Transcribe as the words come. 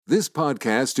This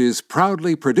podcast is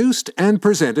proudly produced and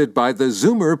presented by the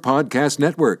Zoomer Podcast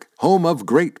Network, home of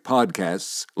great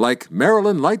podcasts like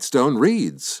Marilyn Lightstone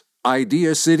Reads,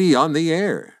 Idea City on the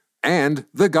Air, and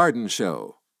The Garden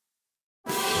Show.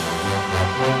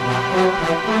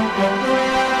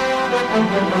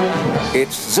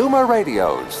 It's Zoomer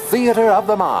Radio's Theater of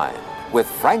the Mind with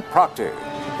Frank Proctor.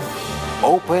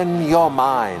 Open your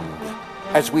mind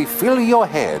as we fill your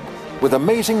head with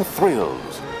amazing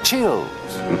thrills, chills,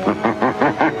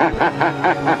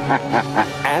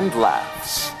 and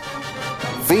laughs.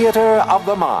 Theater of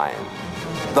the Mind.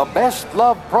 The best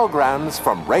love programs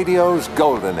from radio's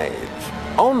golden age.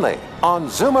 Only on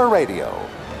Zoomer Radio.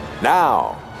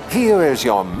 Now, here is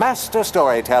your master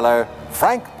storyteller,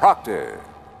 Frank Proctor.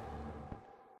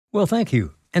 Well, thank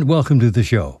you, and welcome to the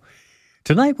show.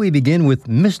 Tonight we begin with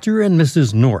Mr. and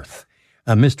Mrs. North,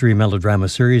 a mystery melodrama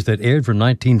series that aired from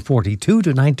 1942 to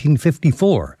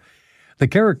 1954. The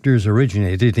characters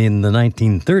originated in the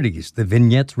 1930s, the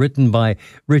vignettes written by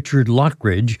Richard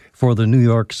Lockridge for the New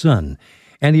York Sun,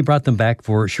 and he brought them back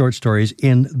for short stories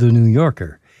in The New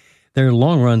Yorker. Their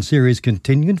long-run series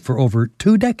continued for over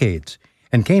 2 decades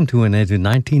and came to an end in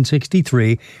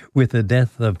 1963 with the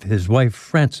death of his wife,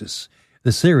 Frances.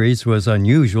 The series was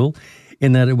unusual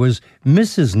in that it was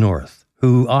Mrs. North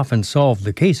who often solved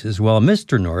the cases, while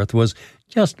Mr. North was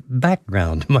just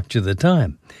background much of the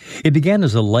time. It began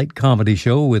as a light comedy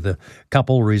show with a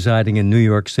couple residing in New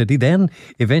York City, then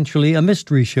eventually a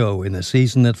mystery show in the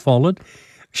season that followed. The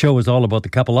show was all about the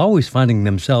couple always finding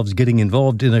themselves getting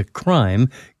involved in a crime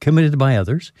committed by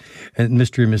others. And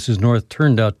Mr. and Mrs. North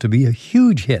turned out to be a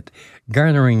huge hit,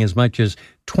 garnering as much as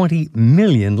 20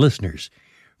 million listeners.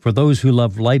 For those who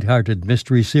love lighthearted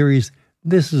mystery series,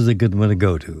 this is a good one to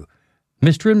go to.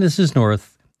 Mr. and Mrs.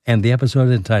 North, and the episode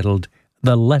entitled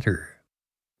The Letter.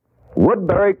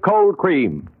 Woodbury Cold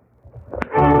Cream.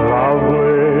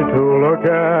 Lovely to look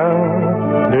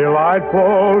at,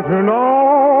 delightful to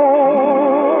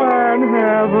know, and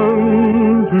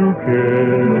heaven to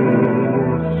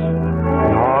kiss.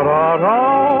 Da-da-da.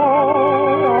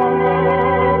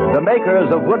 The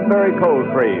makers of Woodbury Cold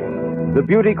Cream, the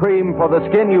beauty cream for the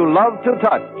skin you love to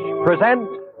touch, present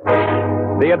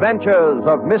The Adventures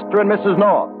of Mr. and Mrs.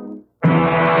 North.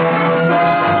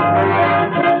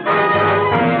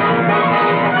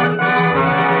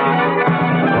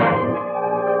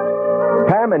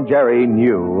 Pam and Jerry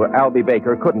knew Albie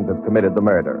Baker couldn't have committed the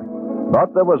murder.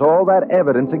 But there was all that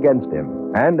evidence against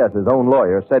him. And as his own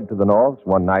lawyer said to the Norths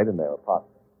one night in their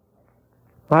apartment,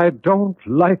 I don't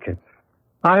like it.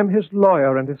 I'm his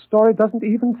lawyer, and his story doesn't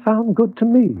even sound good to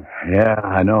me. Yeah,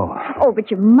 I know. Oh, but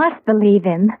you must believe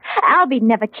him. Albie'd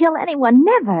never kill anyone,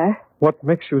 never. What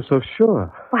makes you so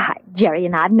sure? Why, Jerry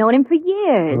and I have known him for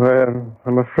years. Well,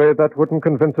 I'm afraid that wouldn't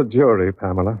convince a jury,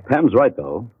 Pamela. Pam's right,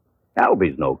 though.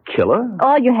 Albie's no killer.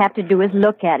 All you have to do is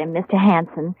look at him, Mr.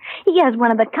 Hanson. He has one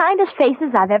of the kindest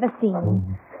faces I've ever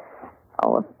seen.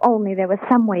 Oh, if only there was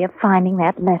some way of finding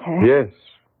that letter. Yes,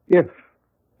 if.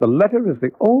 The letter is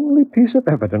the only piece of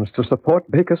evidence to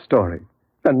support Baker's story,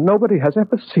 and nobody has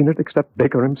ever seen it except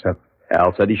Baker himself.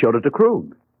 Al said he showed it to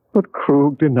Krug. But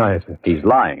Krug denies it. He's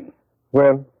lying.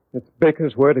 Well, it's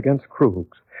Baker's word against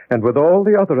Krug's, and with all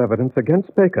the other evidence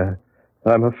against Baker,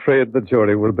 I'm afraid the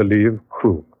jury will believe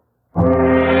Krug.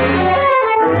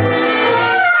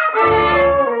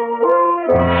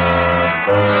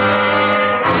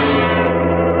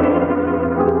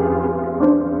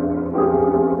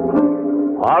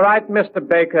 All right, Mr.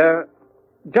 Baker,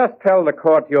 just tell the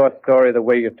court your story the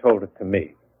way you told it to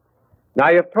me. Now,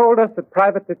 you've told us that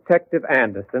Private Detective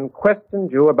Anderson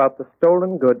questioned you about the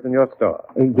stolen goods in your store.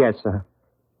 Yes, sir.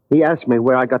 He asked me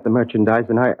where I got the merchandise,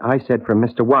 and I said from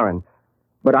Mr. Warren.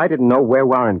 But I didn't know where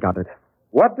Warren got it.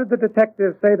 What did the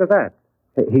detective say to that?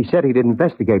 He said he'd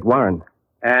investigate Warren.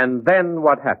 And then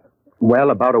what happened?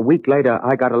 Well, about a week later,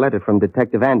 I got a letter from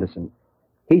Detective Anderson.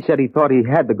 He said he thought he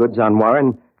had the goods on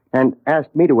Warren and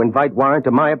asked me to invite Warren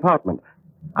to my apartment.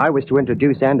 I was to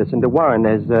introduce Anderson to Warren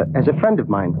as a friend of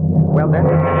mine. Well, then...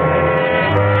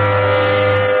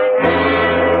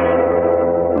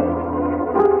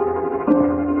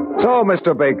 So,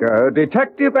 Mr. Baker,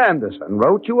 Detective Anderson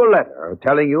wrote you a letter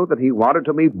telling you that he wanted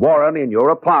to meet Warren in your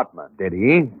apartment, did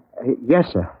he? Yes,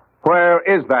 sir. Where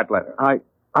is that letter?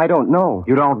 I don't know.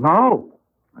 You don't know?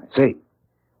 I see.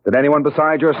 Did anyone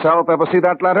besides yourself ever see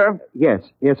that letter? Yes,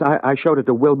 I showed it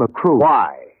to Wilbur Krug.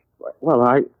 Why? Well,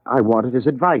 I wanted his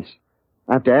advice.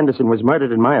 After Anderson was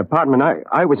murdered in my apartment,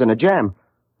 I was in a jam.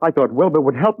 I thought Wilbur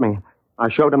would help me. I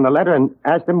showed him the letter and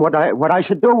asked him what I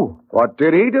should do. What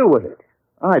did he do with it?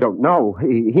 I don't know.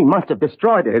 He must have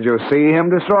destroyed it. Did you see him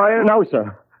destroy it? No,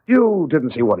 sir. You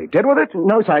didn't see what he did with it?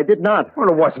 No, sir, I did not.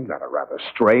 Well, wasn't that a rather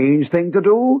strange thing to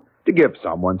do? To give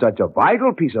someone such a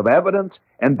vital piece of evidence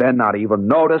and then not even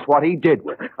notice what he did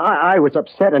with it. I was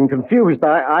upset and confused.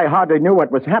 I hardly knew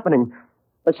what was happening.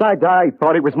 Besides, I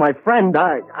thought he was my friend.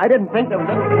 I didn't think of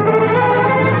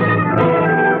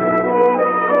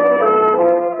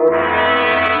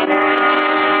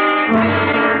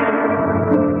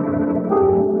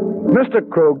Mr.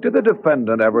 Krug, did the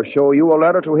defendant ever show you a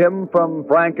letter to him from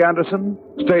Frank Anderson,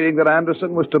 stating that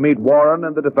Anderson was to meet Warren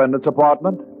in the defendant's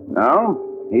apartment?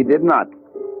 No, he did not.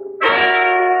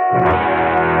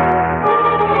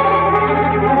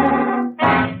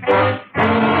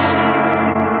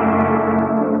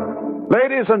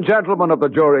 Ladies and gentlemen of the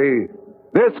jury,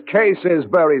 this case is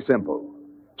very simple.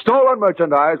 Stolen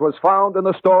merchandise was found in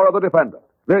the store of the defendant.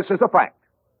 This is a fact.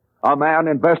 A man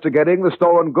investigating the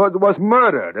stolen goods was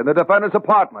murdered in the defendant's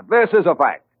apartment. This is a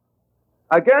fact.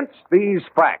 Against these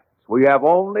facts, we have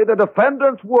only the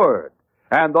defendant's word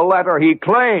and the letter he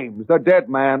claims the dead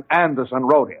man Anderson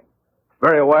wrote him.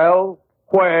 Very well,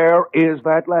 where is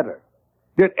that letter?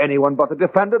 Did anyone but the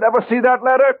defendant ever see that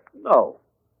letter? No.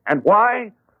 And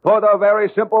why? For the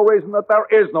very simple reason that there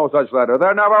is no such letter.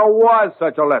 There never was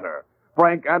such a letter.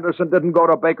 Frank Anderson didn't go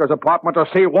to Baker's apartment to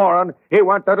see Warren. He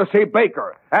went there to see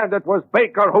Baker. And it was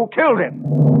Baker who killed him.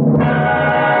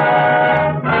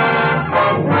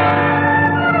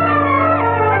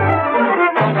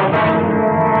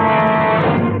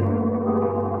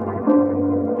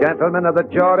 Gentlemen of the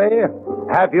jury,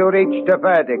 have you reached a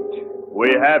verdict? We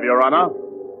have, Your Honor.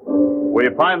 We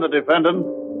find the defendant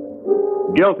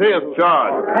guilty as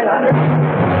charged.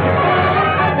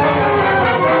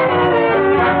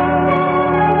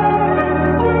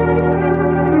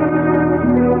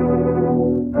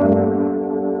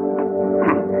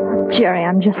 Jerry,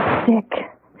 I'm just sick.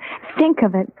 Think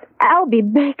of it. Albie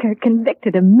Baker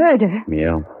convicted of murder.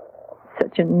 Yeah.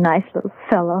 Such a nice little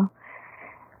fellow.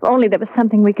 If only there was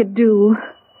something we could do.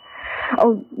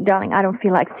 Oh, darling, I don't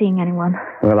feel like seeing anyone.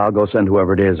 Well, I'll go send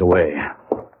whoever it is away.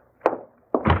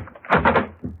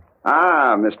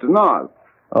 Ah, Mr. North.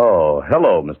 Oh,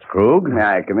 hello, Mr. Krug. May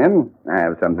I come in? I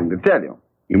have something to tell you.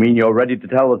 You mean you're ready to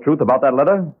tell the truth about that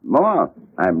letter? More.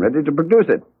 I'm ready to produce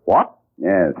it. What?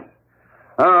 Yes.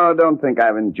 Oh, don't think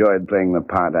I've enjoyed playing the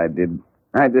part I did.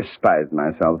 I despise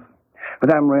myself.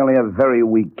 But I'm really a very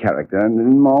weak character, and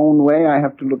in my own way, I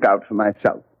have to look out for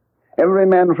myself. Every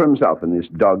man for himself in this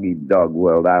dog-eat-dog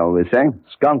world, I always say.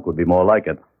 Skunk would be more like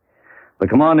it. But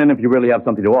come on in if you really have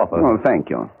something to offer. Oh, thank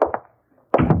you.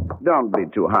 Don't be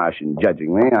too harsh in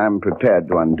judging me. I'm prepared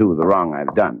to undo the wrong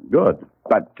I've done. Good.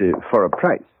 But for a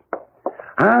price.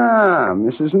 Ah,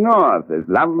 Mrs. North, as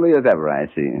lovely as ever, I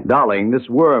see. Darling, this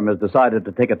worm has decided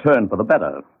to take a turn for the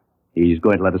better. He's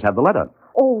going to let us have the letter.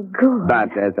 Oh, good.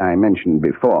 But as I mentioned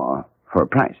before, for a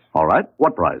price. All right.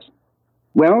 What price?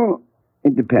 Well,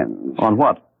 it depends. On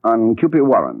what? On Cupid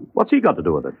Warren. What's he got to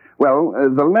do with it? Well,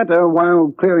 the letter,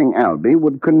 while clearing Albie,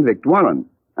 would convict Warren.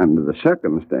 Under the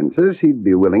circumstances, he'd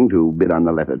be willing to bid on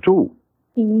the letter, too.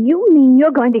 You mean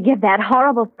you're going to give that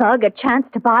horrible thug a chance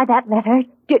to buy that letter?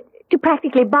 To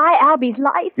practically buy Albie's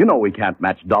life? You know we can't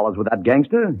match dollars with that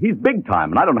gangster. He's big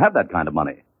time, and I don't have that kind of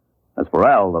money. As for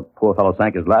Al, the poor fellow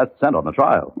sank his last cent on the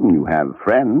trial. You have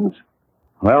friends.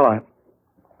 Well,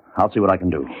 I'll see what I can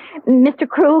do. Mr.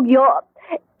 Krug, you're...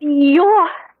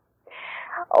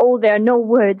 Oh, there are no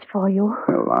words for you.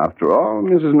 Well, after all,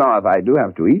 Mrs. North, I do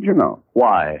have to eat, you know.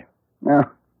 Why?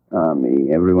 Me.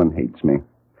 Everyone hates me.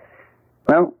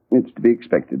 Well, it's to be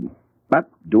expected. But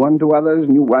do unto others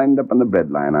and you wind up on the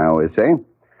breadline, I always say.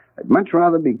 I'd much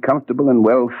rather be comfortable and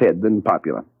well-fed than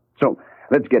popular. So,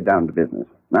 let's get down to business.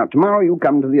 Now, tomorrow you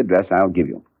come to the address I'll give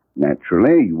you.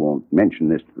 Naturally, you won't mention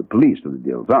this to the police till the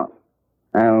deal's off.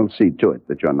 I'll see to it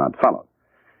that you're not followed.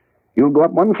 You'll go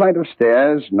up one flight of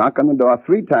stairs, knock on the door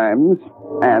 3 times,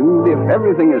 and if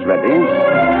everything is ready...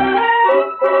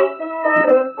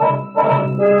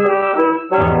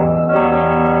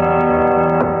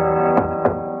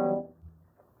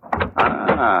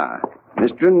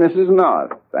 Mr. and Mrs.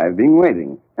 North, I've been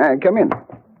waiting. Come in.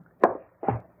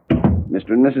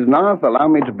 Mr. and Mrs. North, allow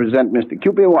me to present Mr.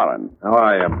 Cupid Warren. How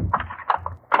are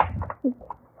you?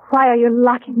 Why are you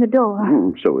locking the door?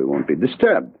 So we won't be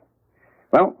disturbed.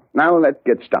 Well, now let's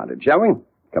get started, shall we?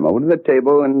 Come over to the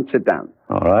table and sit down.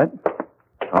 All right.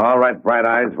 All right, Bright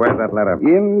Eyes, where's that letter?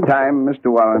 In time, Mr.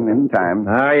 Warren, in time.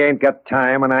 I ain't got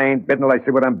time, and I ain't bidding till I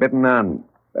see what I'm bidding on.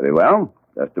 Very well.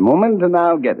 Just a moment, and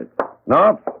I'll get it.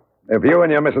 No. If you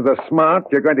and your missus are smart,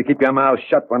 you're going to keep your mouth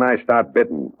shut when I start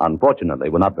bidding. Unfortunately,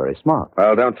 we're not very smart.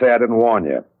 Well, don't say I didn't warn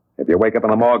you. If you wake up in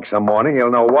the morgue some morning,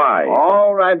 you'll know why.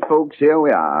 All right, folks, here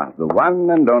we are. The one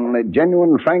and only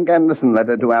genuine Frank Anderson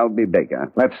letter to Albie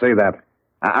Baker. Let's see that.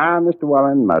 Mr.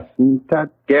 Warren mustn't touch.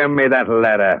 Give me that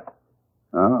letter.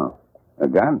 Oh, a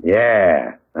gun?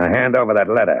 Yeah. Now hand over that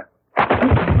letter.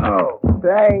 Oh,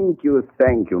 thank you,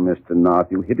 Mr.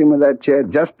 North. You hit him with that chair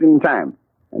just in time.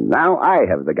 And now I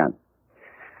have the gun.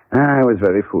 I was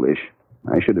very foolish.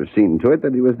 I should have seen to it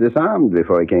that he was disarmed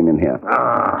before he came in here.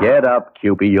 Get up,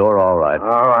 Cupie. You're all right. Oh,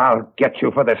 I'll get you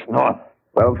for this, North.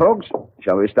 Well, folks,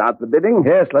 shall we start the bidding?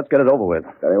 Yes, let's get it over with.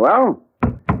 Very well.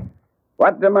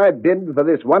 What am I bid for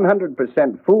this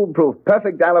 100% foolproof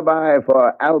perfect alibi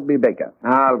for Albie Baker?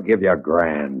 I'll give you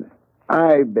 $1,000.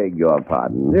 I beg your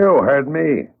pardon. You heard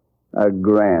me.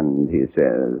 $1,000, he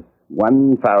says.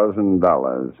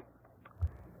 $1,000.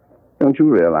 Don't you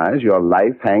realize your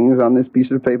life hangs on this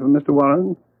piece of paper, Mr.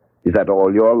 Warren? Is that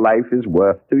all your life is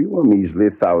worth to you, a measly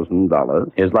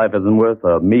 $1,000? His life isn't worth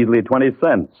a measly 20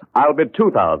 cents. I'll bid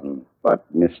 $2,000. But,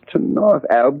 Mr. North,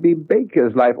 Albie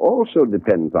Baker's life also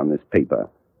depends on this paper.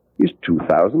 Is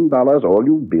 $2,000 all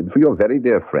you bid for your very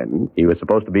dear friend? He was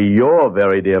supposed to be your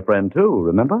very dear friend, too,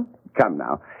 remember? Come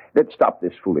now, let's stop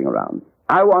this fooling around.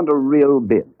 I want a real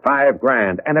bid.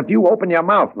 $5,000. And if you open your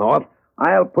mouth, North,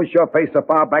 I'll push your face so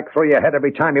far back through your head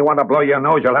every time you want to blow your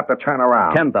nose, you'll have to turn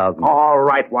around. 10,000. All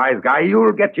right, wise guy,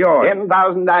 you'll get yours.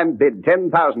 10,000 I'm bid.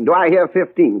 10,000. Do I hear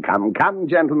 15? Come,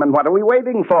 gentlemen, what are we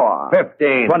waiting for?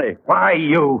 15. 20. Why,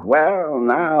 you? Well,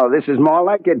 now, this is more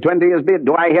like it. 20 is bid.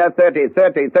 Do I hear 30?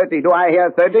 30. Do I hear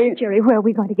 30? Jerry, where are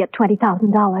we going to get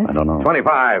 $20,000? I don't know.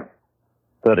 25.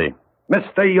 30.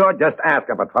 Mister, you're just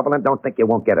asking for trouble and don't think you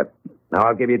won't get it. Now,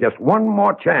 I'll give you just one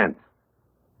more chance.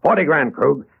 $40,000,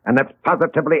 Krug, and that's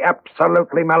positively,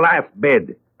 absolutely my last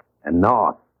bid. And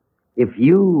North, if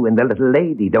you and the little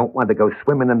lady don't want to go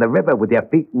swimming in the river with your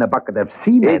feet in a bucket of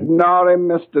cement... Ignore him,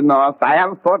 Mr. North. I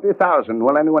have 40,000.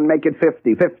 Will anyone make it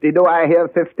 50? 50, do I hear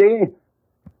 50?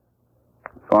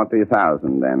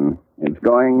 40,000, then. It's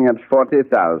going at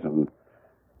 40,000.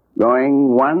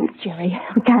 Going once? Jerry,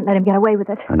 we can't let him get away with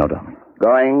it. I know, darling.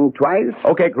 Going twice?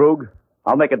 Okay, Krug.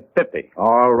 I'll make it 50.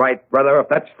 All right, brother, if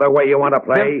that's the way you want to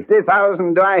play.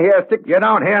 50,000, do I hear 60? You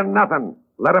don't hear nothing.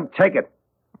 Let him take it.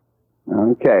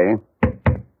 Okay.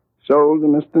 Sold to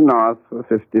Mr. North for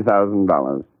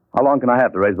 $50,000. How long can I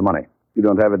have to raise the money? You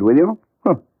don't have it with you?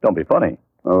 Don't be funny.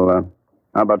 Well,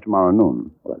 how about tomorrow noon?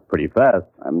 Well, that's pretty fast.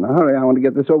 I'm in a hurry. I want to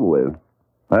get this over with.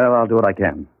 Well, I'll do what I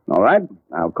can. All right.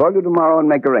 I'll call you tomorrow and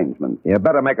make arrangements. You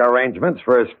better make arrangements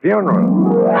for his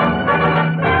funeral.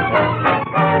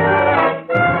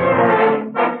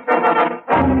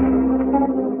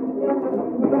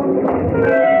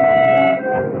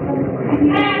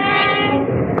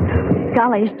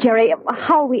 Golly, Jerry,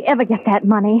 how'll we ever get that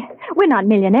money? We're not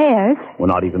millionaires. We're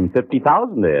not even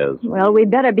 50,000 heirs. Well, we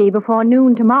better be before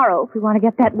noon tomorrow if we want to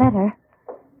get that letter.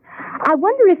 I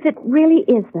wonder if it really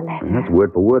is the letter. That's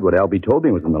word for word what Albie told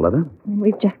me was in the letter.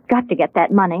 We've just got to get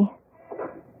that money.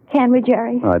 Can we,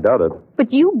 Jerry? I doubt it.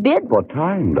 But you bid. For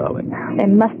time, darling. There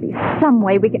must be some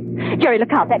way we can... Jerry,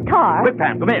 look out, that car. Quick,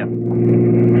 Pam, come here.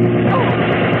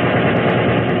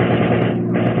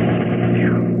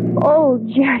 Oh,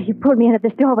 Jerry, you pulled me in at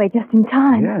this doorway just in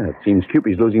time. Yeah, it seems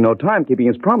Cupid's losing no time keeping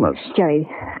his promise. Jerry,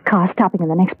 car's stopping in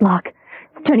the next block.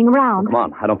 It's turning around. Come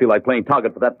on, I don't feel like playing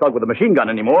target for that thug with a machine gun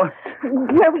anymore.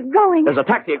 Where are we going? There's a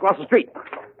taxi across the street.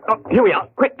 Oh, here we are.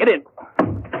 Quick, get in.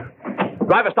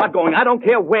 Driver, start going. I don't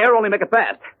care where, only make it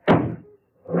fast.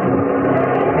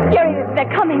 Jerry,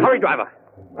 they're coming. Hurry, driver.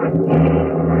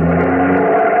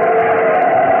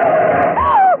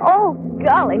 Oh,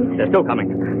 golly. They're still coming.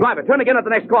 Driver, turn again at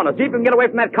the next corner. See if you can get away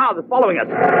from that car that's following us.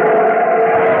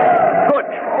 Good.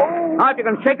 Now, if you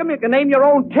can shake them, you can name your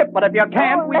own tip. But if you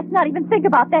can't... Let's not even think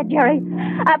about that, Jerry.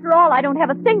 After all, I don't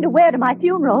have a thing to wear to my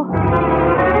funeral.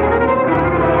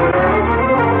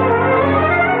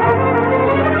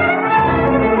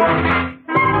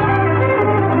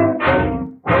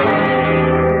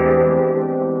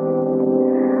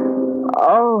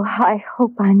 Oh, I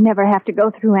hope I never have to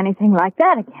go through anything like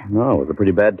that again. No, it was a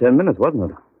pretty bad 10 minutes,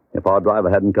 wasn't it? If our driver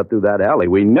hadn't cut through that alley,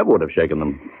 we never would have shaken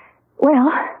them.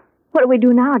 Well, what do we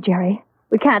do now, Jerry?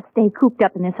 We can't stay cooped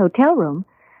up in this hotel room.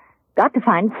 Got to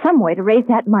find some way to raise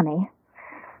that money.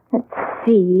 Let's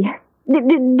see.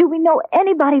 Do we know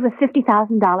anybody with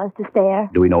 $50,000 to spare?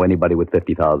 Do we know anybody with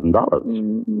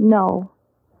 $50,000? No.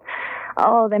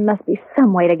 Oh, there must be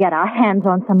some way to get our hands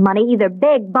on some money. Either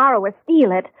beg, borrow, or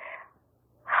steal it.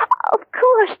 Of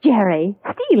course, Jerry.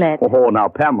 Steal it. Oh, now,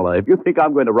 Pamela, if you think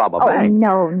I'm going to rob a bank...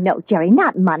 No, Jerry,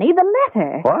 not money, the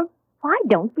letter. What? Why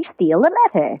don't we steal the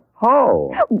letter?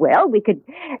 Oh. Well, we could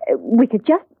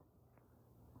just...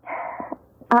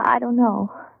 I don't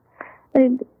know.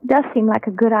 It does seem like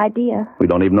a good idea. We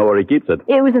don't even know where he keeps it.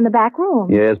 It was in the back room.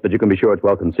 Yes, but you can be sure it's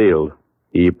well concealed.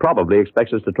 He probably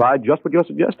expects us to try just what you're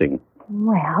suggesting.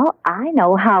 Well, I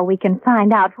know how we can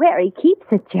find out where he keeps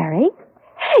it, Jerry.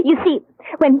 You see,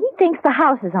 when he thinks the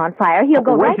house is on fire, he'll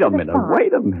go right to the spot.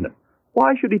 Wait a minute.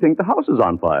 Why should he think the house is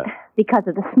on fire? Because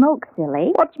of the smoke,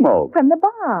 silly. What smoke? From the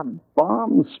bomb.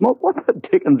 Bomb? Smoke? What the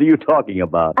dickens are you talking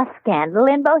about? A scandal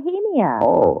in Bohemia.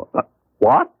 Oh,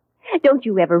 what? Don't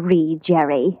you ever read,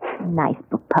 Jerry? Nice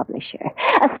book publisher.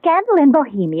 A Scandal in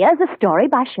Bohemia is a story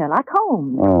by Sherlock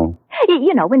Holmes. Oh.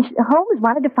 You know, when Holmes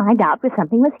wanted to find out where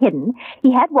something was hidden,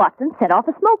 he had Watson set off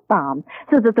a smoke bomb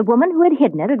so that the woman who had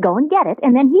hidden it would go and get it,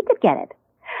 and then he could get it.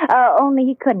 Only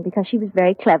he couldn't because she was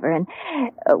very clever and,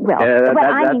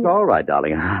 That's all right,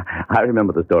 darling. I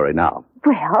remember the story now.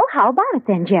 Well, how about it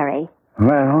then, Jerry?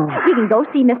 Well... We can go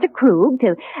see Mr. Krug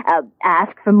to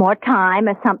ask for more time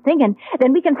or something, and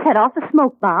then we can set off a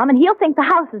smoke bomb, and he'll think the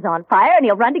house is on fire, and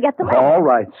he'll run to get the... All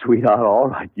right, sweetheart, all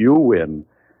right. You win.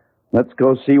 Let's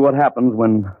go see what happens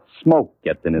when smoke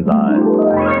gets in his eyes.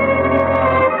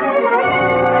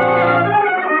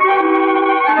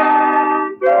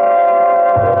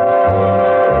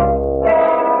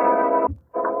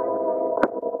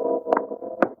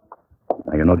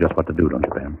 Now, you know just what to do, don't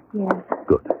you, Pam? Yes.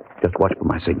 Good. Just watch for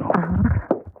my signal.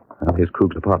 Uh-huh. Now, here's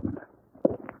Krug's apartment.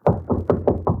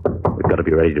 We've got to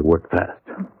be ready to work fast.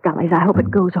 Gollies, I hope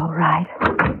it goes all right.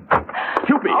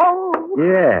 Cupid! Oh!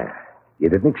 Yeah. You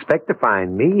didn't expect to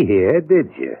find me here,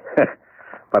 did you?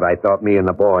 But I thought me and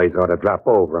the boys ought to drop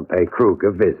over and pay Krug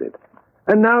a visit.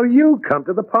 And now you come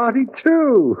to the party,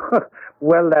 too.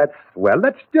 Well,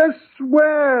 that's just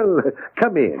swell.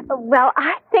 Come in. Well,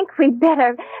 I think we'd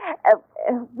better...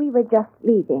 we were just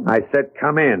leaving. I said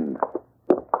come in.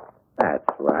 That's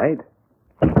right.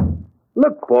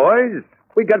 Look, boys,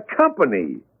 we got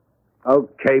company.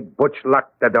 Okay, Butch,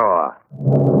 lock the door.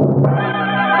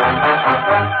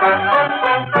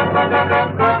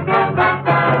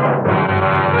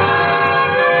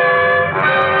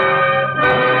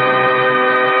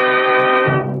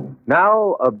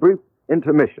 Now, a brief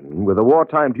intermission with a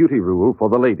wartime duty rule for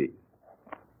the ladies.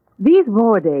 These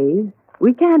war days,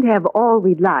 we can't have all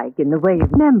we'd like in the way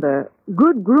of... Remember,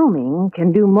 good grooming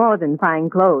can do more than fine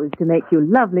clothes to make you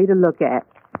lovely to look at.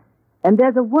 And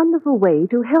there's a wonderful way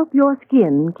to help your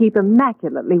skin keep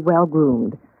immaculately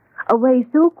well-groomed. A way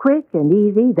so quick and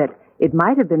easy that it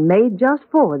might have been made just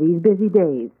for these busy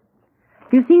days.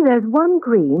 You see, there's one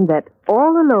cream that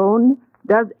all alone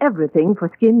does everything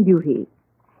for skin beauty.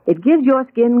 It gives your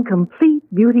skin complete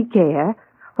beauty care,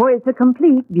 for it's a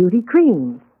complete beauty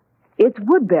cream. It's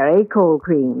Woodbury Cold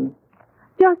Cream.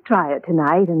 Just try it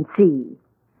tonight and see.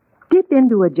 Dip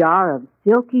into a jar of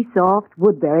silky soft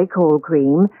Woodbury Cold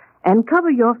Cream and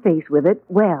cover your face with it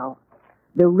well.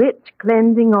 The rich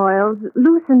cleansing oils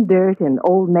loosen dirt and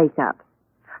old makeup.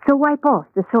 So wipe off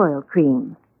the soiled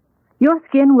cream. Your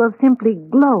skin will simply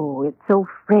glow. It's so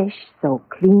fresh, so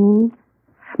clean.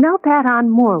 Now pat on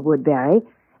more Woodbury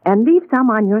and leave some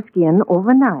on your skin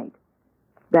overnight.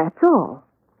 That's all.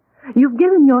 You've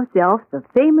given yourself the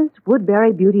famous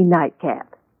Woodbury Beauty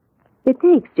Nightcap. It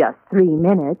takes just 3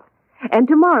 minutes, and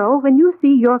tomorrow, when you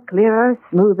see your clearer,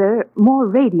 smoother, more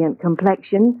radiant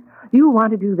complexion, you'll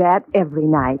want to do that every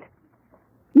night.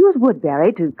 Use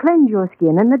Woodbury to cleanse your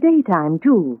skin in the daytime,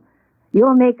 too.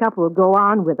 Your makeup will go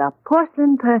on with a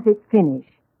porcelain-perfect finish.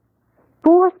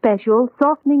 4 special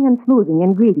softening and smoothing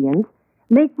ingredients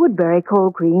make Woodbury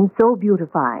Cold Cream so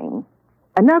beautifying.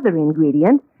 Another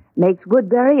ingredient makes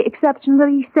Woodbury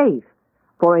exceptionally safe,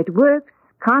 for it works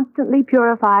constantly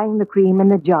purifying the cream in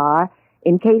the jar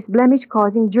in case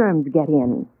blemish-causing germs get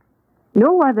in.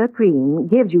 No other cream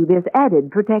gives you this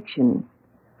added protection.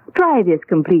 Try this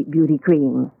complete beauty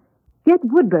cream. Get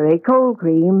Woodbury Cold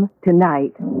Cream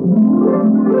tonight.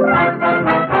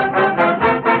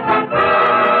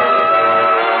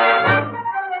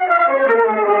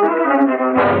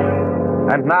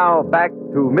 And now, back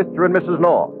to Mr. and Mrs.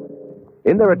 North.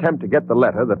 In their attempt to get the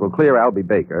letter that will clear Albie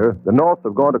Baker, the Norths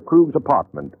have gone to Krug's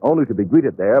apartment, only to be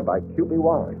greeted there by Cupid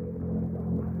Warren.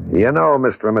 You know,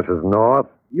 Mr. and Mrs. North,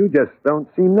 you just don't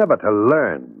seem never to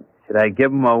learn. Should I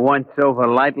give them a once-over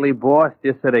lightly, boss,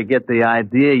 just so they get the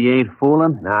idea you ain't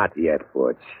fooling? Not yet,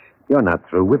 Butch. You're not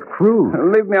through with Krug.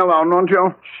 Leave me alone, won't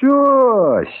you?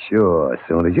 Sure. As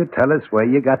soon as you tell us where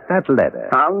you got that letter.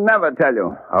 I'll never tell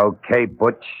you. Okay,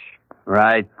 Butch.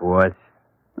 Right, boss.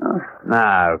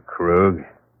 Now, Krug,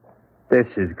 this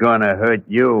is gonna hurt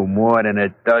you more than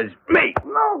it does me.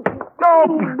 No,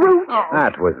 brute.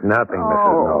 That was nothing,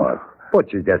 Mrs. North.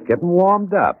 Butch is just getting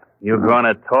warmed up. You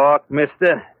gonna talk,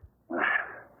 mister?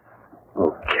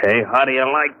 Okay, how do you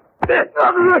like this?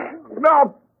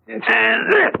 No.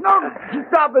 No.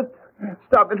 Stop it.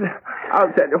 Stop it.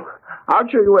 I'll tell you. I'll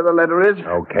show you where the letter is.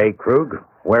 Okay, Krug.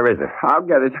 Where is it? I'll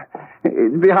get it.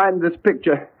 It's behind this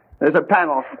picture. There's a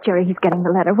panel. Jerry, he's getting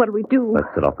the letter. What do we do? Let's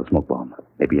set off the smoke bomb.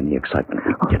 Maybe in the excitement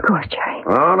we can get Of course, Jerry.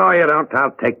 Oh, no, you don't.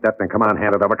 I'll take that thing. Come on,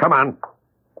 hand it over. Come on.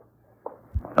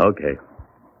 Okay.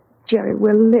 Jerry,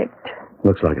 we're licked.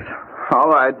 Looks like it. All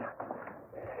right.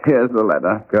 Here's the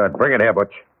letter. Good. Bring it here,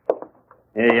 Butch.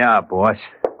 Here you are, boss.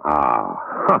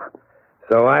 Ah.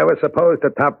 So I was supposed to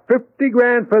top 50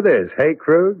 grand for this, hey,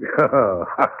 Krug?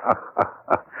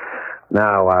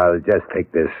 Now I'll just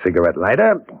take this cigarette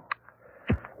lighter,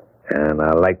 and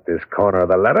I'll light this corner of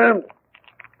the letter,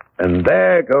 and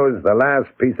there goes the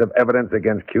last piece of evidence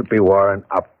against Cupid Warren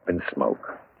up in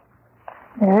smoke.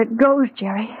 There it goes,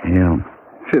 Jerry. Yeah.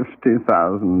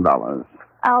 $50,000.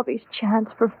 Albie's chance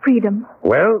for freedom.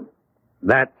 Well,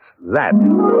 that's that.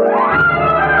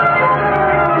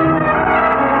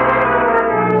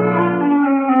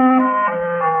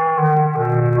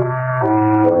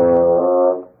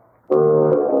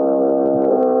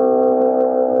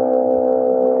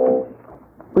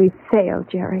 We failed,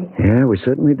 Jerry. Yeah, we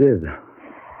certainly did.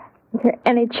 Is there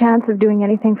any chance of doing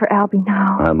anything for Albie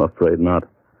now? I'm afraid not.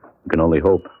 We can only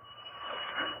hope.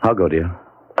 I'll go, dear.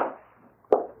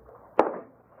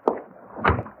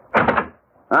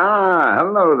 Ah,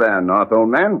 hello there, North, old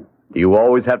man. Do you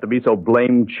always have to be so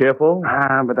blamed cheerful?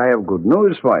 Ah, but I have good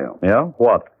news for you. Yeah?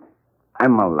 What?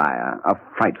 I'm a liar, a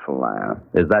frightful liar.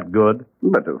 Is that good?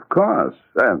 But of course.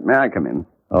 May I come in?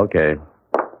 Okay.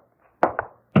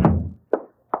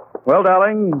 Well,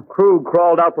 darling, Krug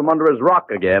crawled out from under his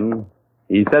rock again.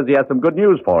 He says he has some good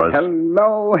news for us.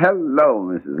 Hello,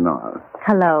 Mrs. North.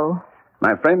 Hello.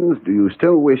 My friends, do you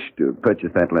still wish to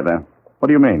purchase that letter? What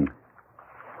do you mean?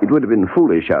 It would have been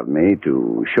foolish of me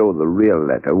to show the real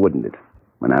letter, wouldn't it?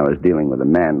 When I was dealing with a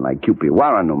man like Cupid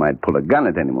Warren who might pull a gun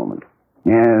at any moment.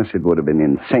 Yes, it would have been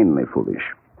insanely foolish.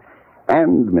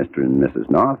 And, Mr. and Mrs.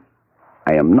 North,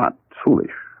 I am not foolish.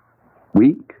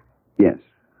 Weak? Yes.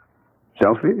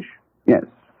 Selfish? Yes.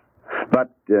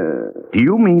 But, Do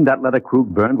you mean that letter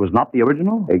Krug burned was not the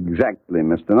original? Exactly,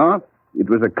 Mr. North. It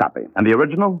was a copy. And the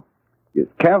original?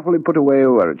 It's carefully put away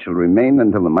where it shall remain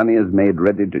until the money is made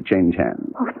ready to change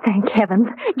hands. Oh, thank heavens.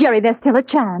 Jerry, there's still a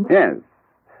chance. Yes.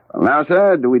 Well, now,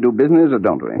 sir, do we do business or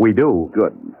don't we? We do.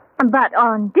 Good. But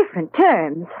on different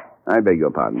terms. I beg your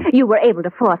pardon. You were able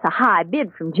to force a high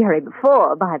bid from Jerry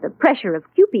before by the pressure of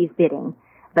Cupid's bidding.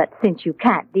 But since you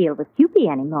can't deal with Cupid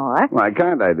anymore... Why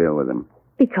can't I deal with him?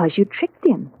 Because you tricked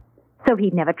him. So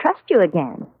he'd never trust you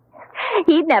again.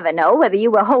 He'd never know whether you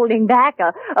were holding back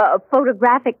a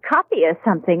photographic copy or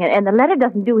something, and the letter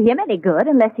doesn't do him any good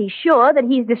unless he's sure that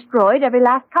he's destroyed every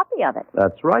last copy of it.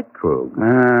 That's right, Krug.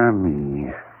 Ah,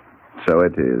 me. So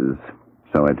it is.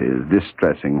 So it is.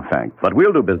 Distressing fact. But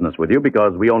we'll do business with you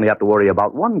because we only have to worry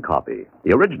about one copy,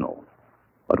 the original.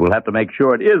 But we'll have to make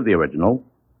sure it is the original,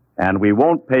 and we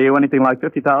won't pay you anything like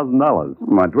 $50,000.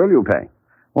 What will you pay?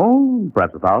 Oh,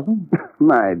 perhaps $1,000.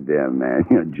 My dear man,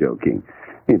 you're joking.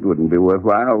 It wouldn't be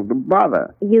worthwhile to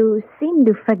bother. You seem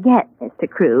to forget, Mr.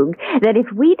 Krug, that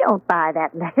if we don't buy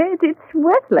that letter, it's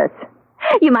worthless.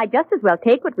 You might just as well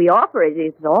take what we offer.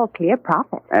 It's all clear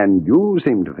profit. And you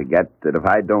seem to forget that if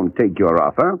I don't take your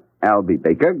offer, Albie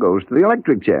Baker goes to the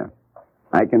electric chair.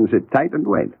 I can sit tight and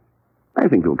wait. I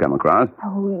think you'll come across.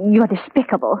 Oh, you're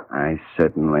despicable. I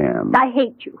certainly am. I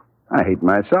hate you. I hate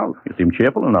myself. You seem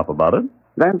cheerful enough about it.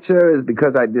 That, sir, is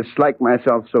because I dislike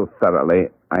myself so thoroughly,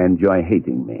 I enjoy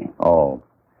hating me. Oh.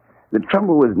 The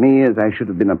trouble with me is I should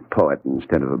have been a poet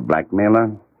instead of a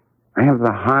blackmailer. I have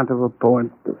the heart of a poet,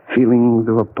 the feelings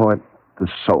of a poet, the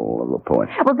soul of a poet.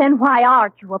 Well, then why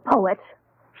aren't you a poet?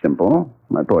 Simple.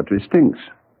 My poetry stinks.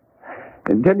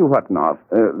 And tell you what, North,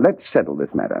 let's settle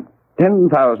this matter.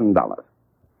 $10,000.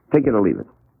 Take it or leave it.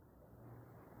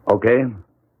 Okay.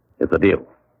 It's a deal.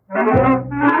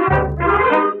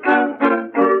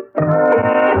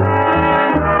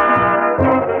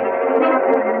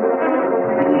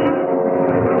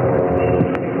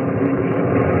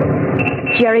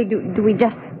 Jerry, do we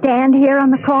just stand here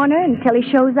on the corner until he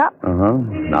shows up? Uh-huh.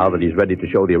 Now that he's ready to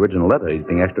show the original letter, he's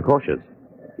being extra cautious.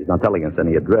 He's not telling us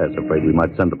any address. Afraid we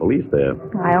might send the police there.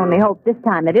 I only hope this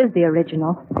time it is the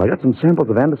original. Well, I got some samples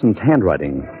of Anderson's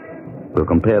handwriting. We'll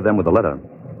compare them with the letter.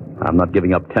 I'm not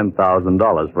giving up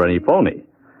 $10,000 for any phony.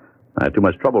 I have too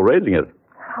much trouble raising it.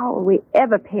 How will we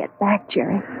ever pay it back,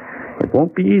 Jerry? It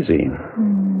won't be easy.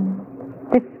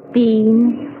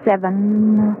 15,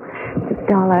 7,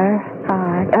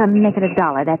 $1, make it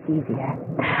 $1. That's easier.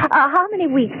 How many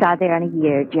weeks are there in a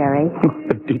year, Jerry?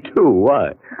 52.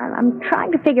 Why? I'm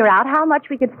trying to figure out how much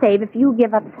we could save if you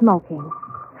give up smoking.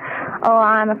 Oh,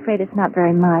 I'm afraid it's not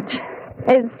very much.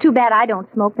 It's too bad I don't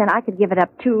smoke, then I could give it up,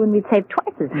 too, and we'd save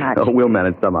twice as much. Oh, we'll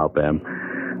manage somehow, Pam.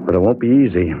 But it won't be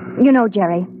easy. You know,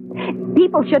 Jerry,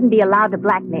 people shouldn't be allowed to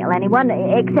blackmail anyone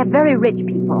except very rich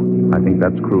people. I think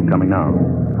that's Krug coming now.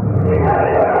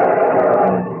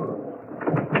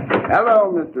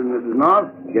 Hello, Mr. and Mrs. North.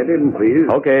 Get in, please.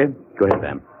 Okay. Go ahead,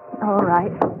 Pam. All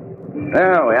right.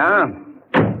 There we are.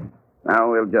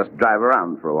 Now we'll just drive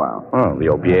around for a while. Oh, the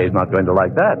OPA is not going to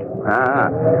like that.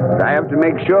 I have to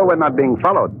make sure we're not being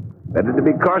followed. Better to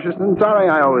be cautious than sorry,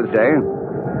 I always say.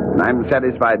 When I'm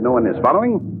satisfied no one is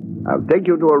following, I'll take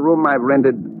you to a room I've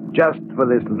rented just for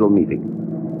this little meeting.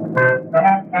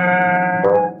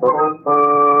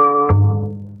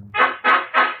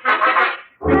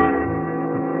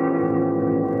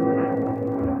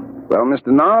 Well, Mr.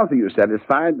 North, are you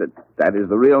satisfied that that is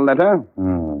the real letter?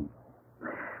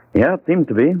 Yeah, it seems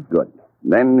to be. Good.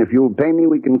 Then, if you'll pay me,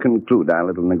 we can conclude our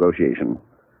little negotiation.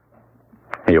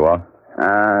 Here you are.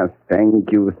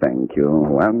 Thank you.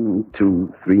 1,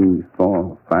 2, 3,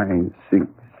 4, 5, 6,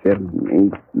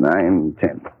 7, 8, 9,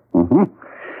 10.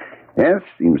 Yes,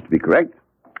 seems to be correct.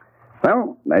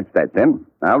 Well, that's that then.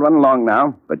 I'll run along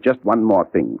now, but just one more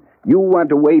thing. You want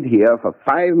to wait here for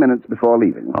 5 minutes before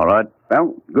leaving. All right.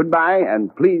 Well, goodbye,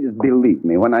 and please believe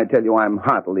me when I tell you I'm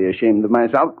heartily ashamed of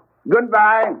myself.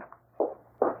 Goodbye.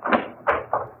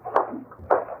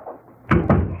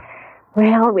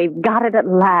 Well, we've got it at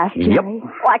last, Jerry. Yep.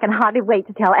 Oh, I can hardly wait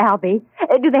to tell Albie.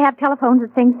 Do they have telephones at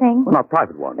Sing Sing? Well, not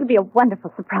private ones. It'll be a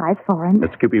wonderful surprise for him.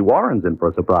 Miss Cupid Warren's in for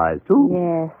a surprise, too.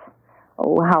 Yes.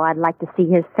 Oh, how I'd like to see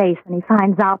his face when he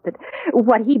finds out that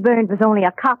what he burned was only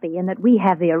a copy and that we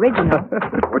have the original.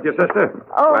 With your sister?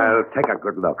 Oh. Well, take a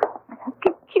good look.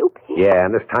 Cupid. Yeah,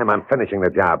 and this time I'm finishing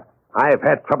the job. I've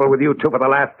had trouble with you two for the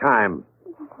last time.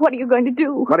 What are you going to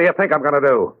do? What do you think I'm going to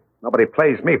do? Nobody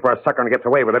plays me for a sucker and gets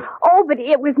away with it. Oh, but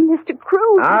it was Mr.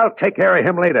 Cruz. I'll take care of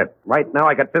him later. Right now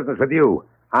I got business with you.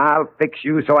 I'll fix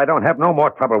you so I don't have no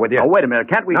more trouble with you. Oh, wait a minute.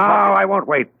 Can't we... No, I won't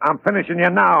wait. I'm finishing you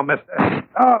now, mister.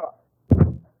 Oh.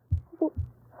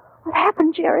 What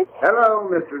happened, Jerry? Hello,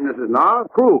 Mr. and Mrs. North.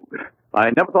 Krug. I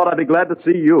never thought I'd be glad to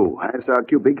see you. I saw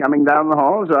Cupid coming down the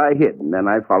hall, so I hid, and then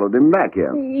I followed him back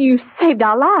here. You saved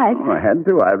our lives. Oh, I had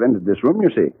to. I rented this room, you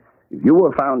see. If you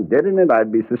were found dead in it, I'd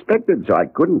be suspected, so I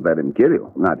couldn't let him kill you.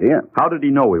 Not here. How did he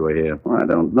know we were here? I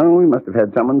don't know. He must have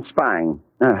had someone spying.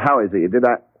 How is he? Did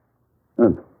I...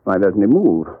 why doesn't he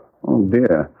move? Oh,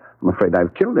 dear. I'm afraid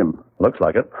I've killed him. Looks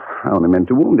like it. I only meant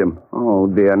to wound him. Oh,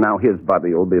 dear. Now his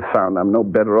body will be found. I'm no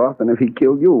better off than if he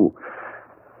killed you.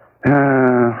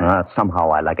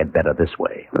 Somehow I like it better this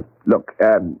way. But look,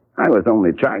 I was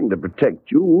only trying to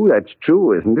protect you. That's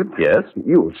true, isn't it? Yes.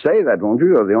 You'll say that, won't you?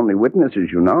 You're the only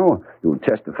witnesses you know. You'll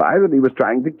testify that he was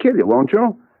trying to kill you, won't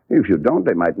you? If you don't,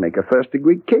 they might make a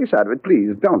first-degree case out of it.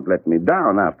 Please, don't let me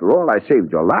down. After all, I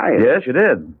saved your life. Yes, you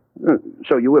did.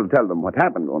 So you will tell them what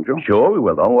happened, won't you? Sure, we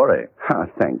will. Don't worry.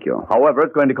 Thank you. However,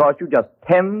 it's going to cost you just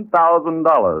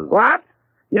 $10,000. What?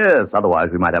 Yes, otherwise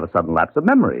we might have a sudden lapse of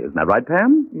memory. Isn't that right,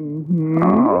 Pam? Mm-hmm.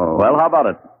 Oh. Well, how about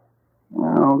it?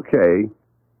 Okay.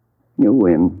 You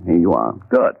win. Here you are.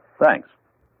 Good. Thanks.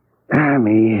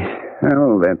 Me.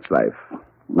 Oh, that's life.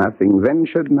 Nothing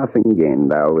ventured, nothing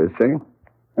gained, I always say.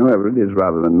 However, it is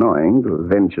rather annoying to have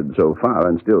ventured so far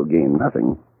and still gain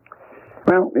nothing.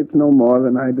 Well, it's no more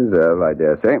than I deserve, I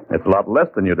dare say. It's a lot less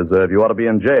than you deserve. You ought to be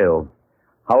in jail.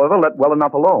 However, let well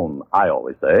enough alone, I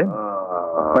always say.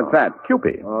 What's that?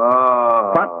 Cupid.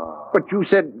 What? But you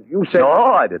said...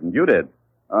 No, I didn't. You did.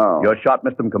 Oh. Your shot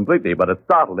missed him completely, but it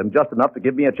startled him just enough to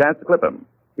give me a chance to clip him.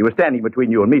 He was standing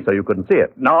between you and me, so you couldn't see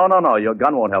it. No. Your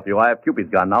gun won't help you. I have Cupid's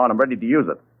gun now, and I'm ready to use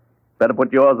it. Better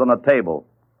put yours on the table.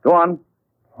 Go on.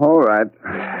 All right.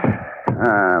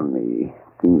 Me.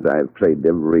 Seems I've played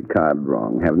every card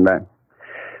wrong, haven't I?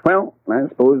 Well, I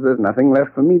suppose there's nothing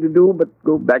left for me to do but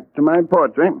go back to my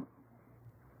portrait.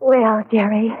 Well,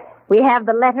 Jerry, we have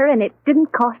the letter, and it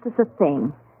didn't cost us a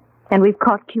thing. And we've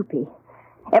caught Cupid.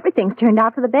 Everything's turned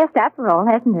out for the best after all,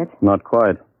 hasn't it? Not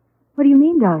quite. What do you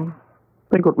mean, darling?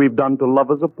 Think what we've done to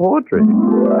lovers of poetry.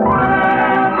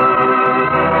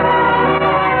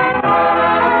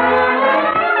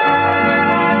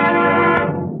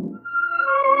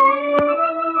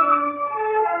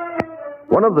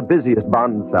 One of the busiest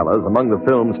Bond sellers among the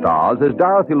film stars is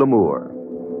Dorothy Lamour.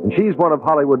 And she's one of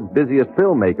Hollywood's busiest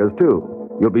filmmakers,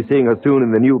 too. You'll be seeing her soon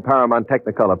in the new Paramount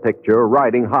Technicolor picture,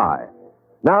 Riding High.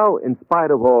 Now, in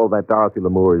spite of all that Dorothy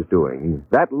Lamour is doing,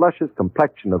 that luscious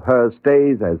complexion of hers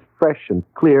stays as fresh and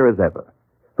clear as ever.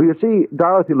 For you see,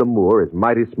 Dorothy Lamour is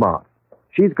mighty smart.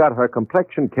 she's got her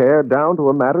complexion care down to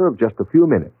a matter of just a few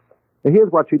minutes.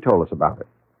 Here's what she told us about it.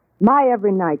 My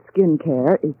every night skin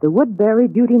care is the Woodbury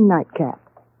Beauty Nightcap.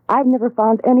 I've never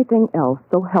found anything else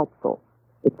so helpful.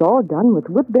 It's all done with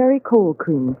Woodbury Cold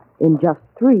Cream in just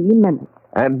 3 minutes.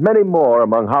 And many more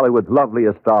among Hollywood's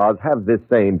loveliest stars have this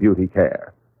same beauty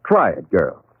care. Try it,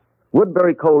 girls.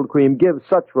 Woodbury Cold Cream gives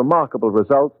such remarkable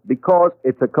results because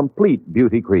it's a complete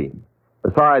beauty cream.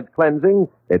 Besides cleansing,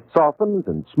 it softens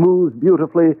and smooths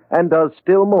beautifully and does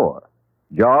still more.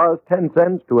 Jars 10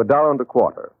 cents to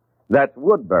 $1.25. That's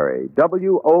Woodbury,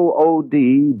 Woodbury,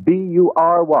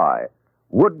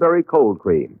 Woodbury Cold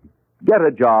Cream. Get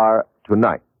a jar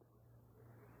tonight.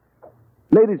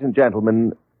 Ladies and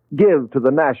gentlemen, give to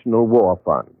the National War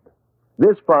Fund.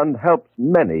 This fund helps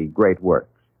many great works.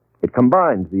 It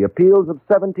combines the appeals of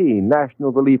 17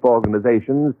 national relief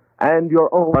organizations and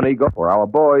your own money go for our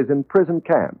boys in prison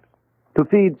camps, to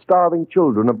feed starving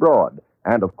children abroad,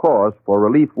 and, of course, for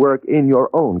relief work in your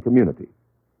own community.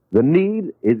 The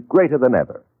need is greater than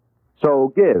ever.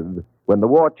 So give when the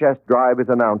War Chest Drive is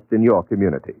announced in your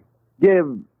community.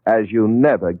 Give as you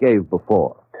never gave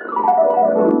before.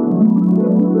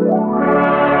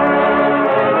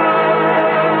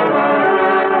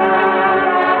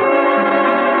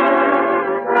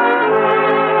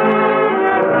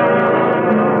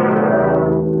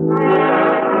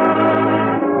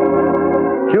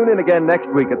 Tune in again next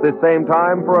week at this same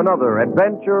time for another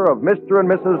adventure of Mr. and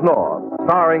Mrs. North,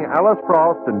 starring Alice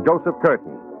Frost and Joseph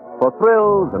Curtin. For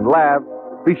thrills and laughs,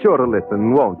 be sure to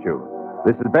listen, won't you?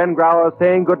 This is Ben Grauer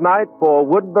saying goodnight for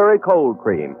Woodbury Cold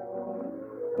Cream.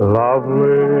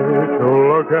 Lovely to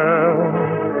look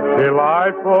at,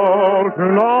 delightful to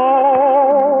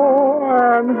know,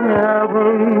 and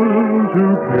heaven to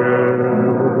kiss.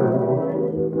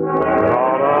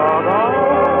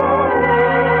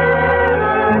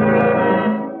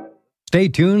 Stay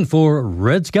tuned for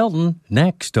Red Skelton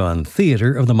next on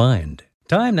Theater of the Mind.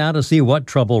 Time now to see what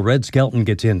trouble Red Skelton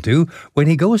gets into when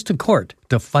he goes to court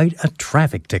to fight a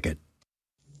traffic ticket.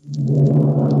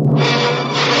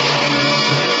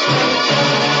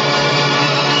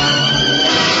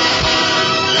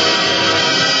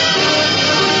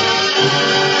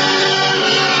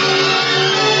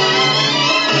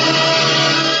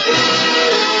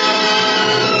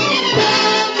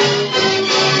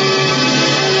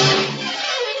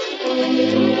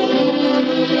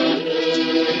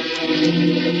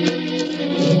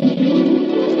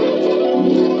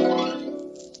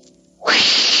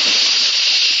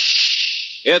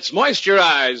 It's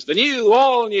Moisturize, the new,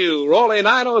 all-new Rolly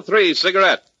 903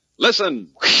 cigarette. Listen.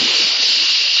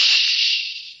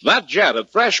 That jet of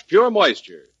fresh, pure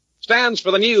moisture stands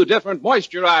for the new, different,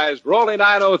 moisturized Rolly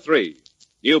 903.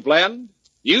 New blend,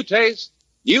 new taste,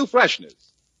 new freshness.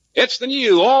 It's the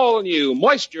new, all-new,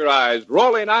 moisturized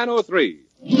Rolly 903.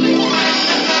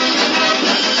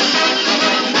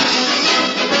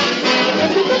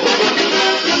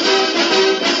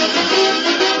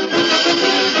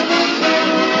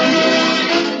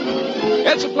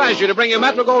 It's a pleasure to bring you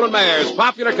Metro-Goldwyn-Mayer's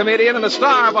popular comedian and the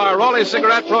star of our Rolly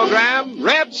cigarette program,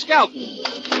 Red Skelton.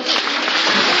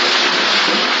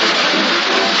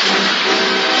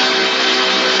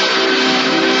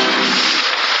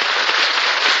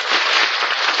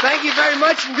 Thank you very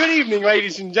much, and good evening,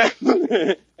 ladies and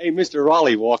gentlemen. Hey, Mr.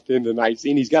 Raleigh walked in tonight,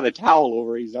 seeing he's got a towel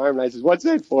over his arm, and I says, "What's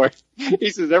that for?"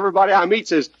 He says, "Everybody I meet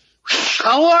says,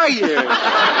 'How are you?'"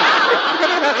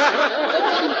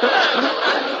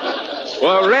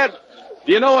 Well, Red,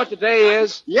 do you know what today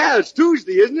is? Yeah, it's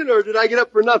Tuesday, isn't it? Or did I get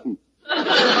up for nothing?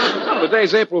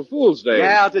 Today's April Fool's Day.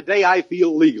 Yeah, today I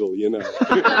feel legal, you know.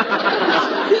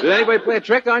 Did anybody play a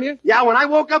trick on you? Yeah, when I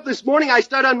woke up this morning, I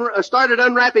started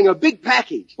unwrapping a big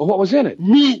package. Well, what was in it?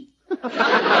 Me. You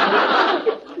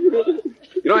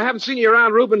know, I haven't seen you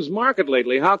around Rubens Market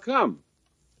lately. How come?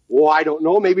 Oh, I don't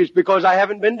know. Maybe it's because I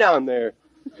haven't been down there.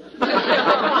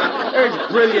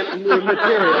 There's brilliant new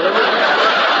material.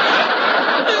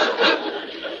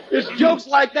 It's jokes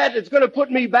like that that's going to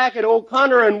put me back at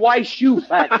O'Connor and Weiss Shoe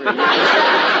Factory.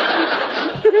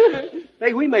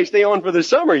 Hey, we may stay on for the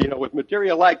summer, you know. With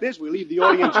material like this, we leave the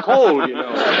audience cold, you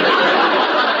know.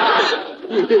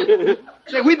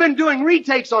 Say, we've been doing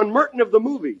retakes on Merton of the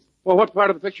movies. Well, what part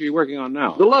of the picture are you working on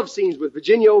now? The love scenes with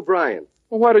Virginia O'Brien.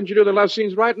 Well, why didn't you do the love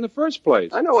scenes right in the first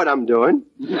place? I know what I'm doing.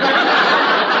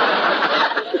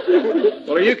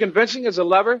 Well, are you convincing as a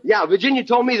lover? Yeah, Virginia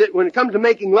told me that when it comes to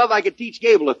making love, I could teach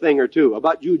Gable a thing or two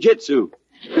about jujitsu.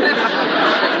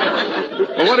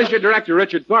 Well, what does your director,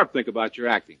 Richard Thorpe, think about your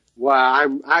acting? Well, I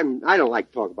don't like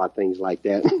to talk about things like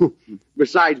that.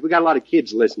 Besides, we got a lot of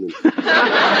kids listening.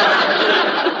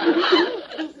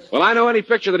 Well, I know any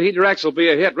picture that he directs will be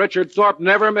a hit. Richard Thorpe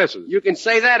never misses. You can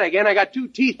say that again. I got 2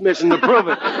 teeth missing to prove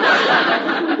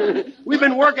it. We've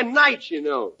been working nights, you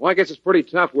know. Well, I guess it's pretty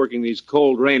tough working these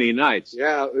cold, rainy nights.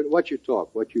 Yeah, what you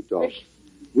talk.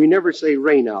 We never say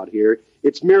rain out here.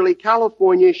 It's merely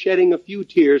California shedding a few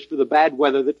tears for the bad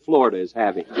weather that Florida is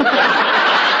having.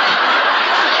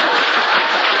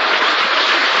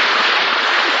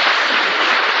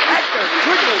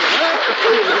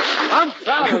 I'm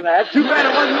proud of that. Too bad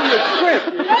it wasn't in the script.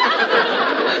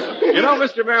 You know,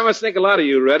 Mr. Mayor, I must think a lot of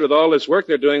you, Red, with all this work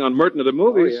they're doing on Merton of the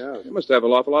movies. Oh, yeah. They must have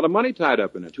an awful lot of money tied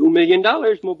up in it. $2 million,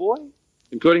 my boy.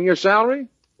 Including your salary?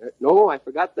 No, I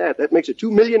forgot that. That makes it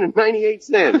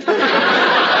 $2,000,098.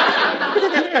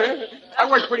 I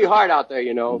worked pretty hard out there,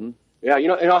 you know. Mm-hmm. Yeah, you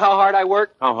know how hard I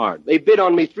worked? How hard? They bid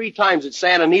on me 3 times at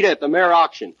Santa Anita at the Mare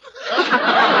auction.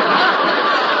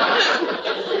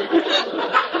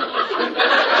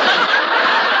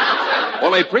 Well,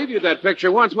 they previewed that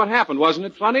picture once. What happened? Wasn't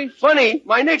it funny? Funny?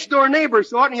 My next-door neighbor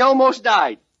saw it and he almost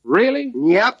died. Really?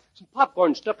 Yep. Some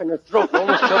popcorn stuck in her throat.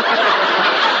 Almost choked.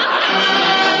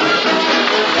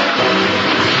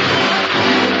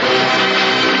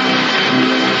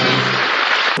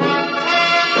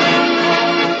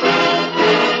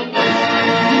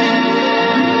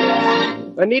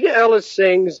 Anita Ellis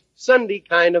sings Sunday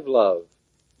Kind of Love.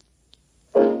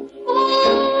 I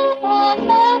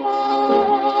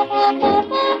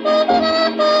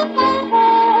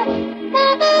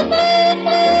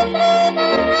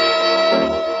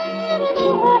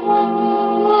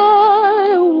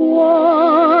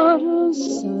want a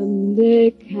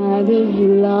Sunday kind of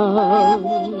love,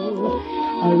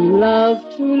 a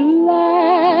love to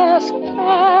last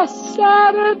past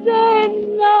Saturday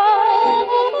night.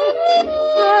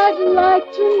 I'd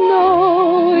like to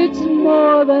know it's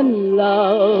more than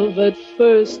love at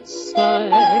first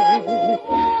sight.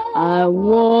 I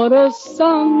want a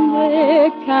Sunday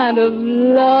kind of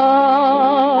love.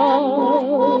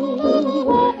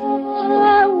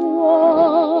 I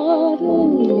want a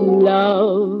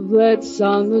love that's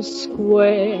on the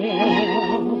square.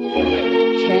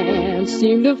 Can't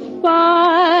seem to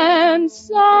find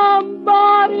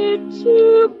somebody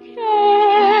to care.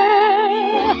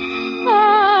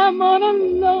 I'm on a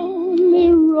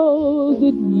lonely road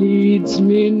that leads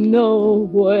me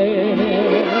nowhere.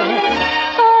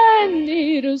 I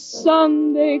need a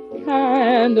Sunday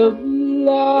kind of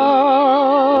love.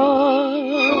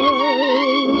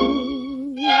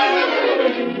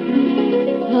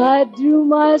 I do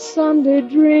my Sunday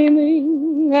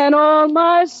dreaming and all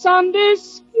my Sunday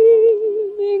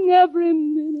scheming every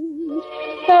minute,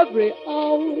 every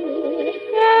hour,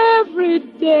 every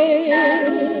day.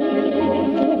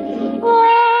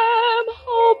 I'm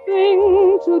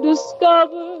hoping to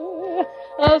discover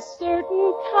a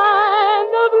certain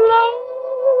kind of lover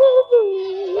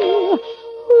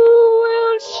who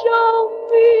will show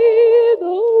me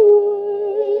the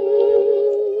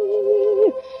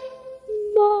way.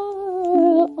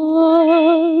 My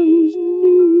arms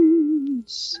need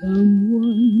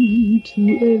someone to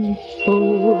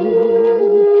enfold,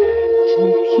 to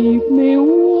keep me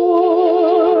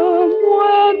warm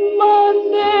when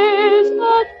Monday's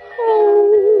not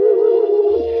cold.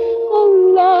 A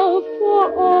love for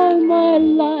all my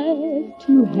life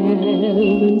to have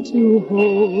and to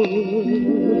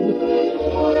hold.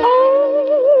 I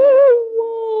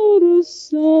want a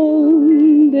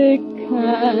Sunday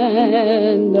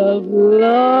kind of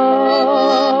love.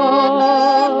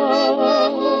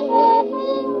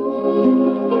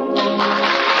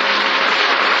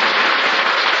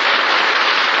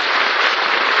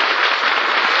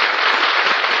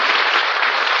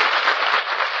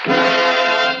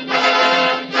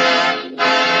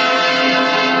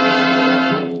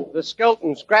 The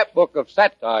Skelton Scrapbook of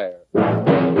Satire.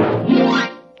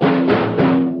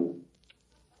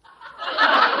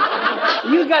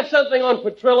 You got something on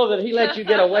Petrillo that he let you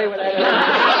get away with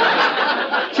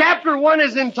that? Chapter 1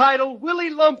 is entitled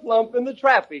Willie Lump Lump in the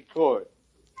Traffic Court.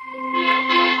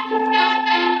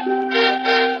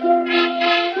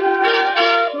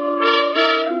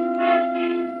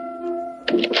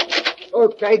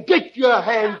 Okay, get your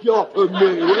hands off of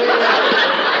me.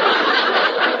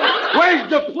 Where's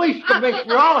the police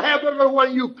commissioner? I'll have every one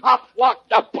of you cops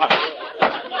locked up. Yes,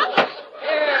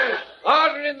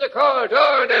 order in the court,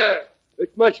 order.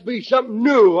 It must be something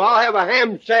new. I'll have a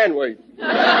ham sandwich. Why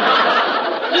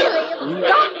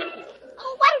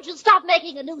don't you stop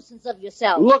making a nuisance of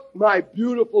yourself? Look, my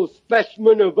beautiful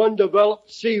specimen of undeveloped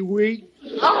seaweed.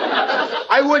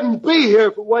 I wouldn't be here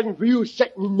if it wasn't for you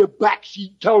sitting in the back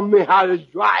seat telling me how to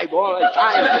drive all the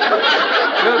time.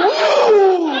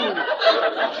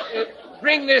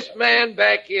 bring this man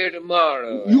back here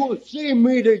tomorrow. You'll see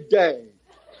me today.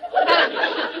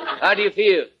 How do you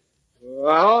feel?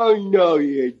 Oh, no,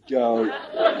 you don't.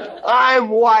 I'm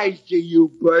wise to you,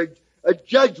 Bird. A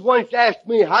judge once asked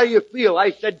me, how do you feel?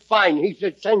 I said, fine. He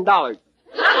said, $10.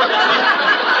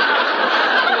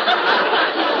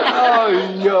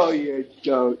 Oh, no, you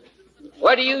don't.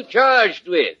 What are you charged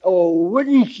with? Oh,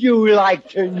 wouldn't you like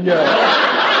to know?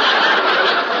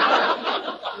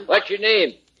 What's your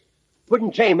name?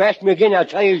 Wouldn't say. Ask me again, I'll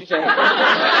tell you Sam.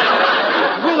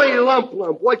 Willie Lump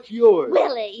Lump, what's yours?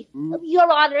 Willie, Your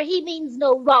Honor, he means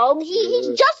no wrong. He's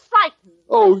just frightened.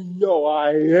 Oh, no,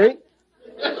 I ain't.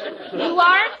 You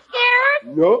aren't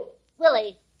scared? No.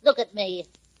 Willie, look at me.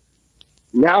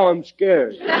 Now I'm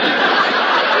scared.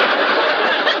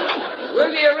 Will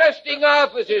the arresting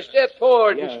officer step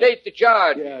forward and state the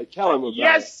charge? Yeah, tell him about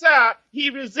Yes, sir. He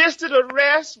resisted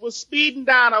arrest, was speeding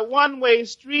down a one-way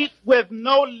street with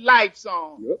no lights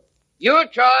on. Yep. You're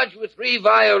charged with 3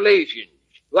 violations.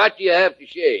 What do you have to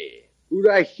say? Who'd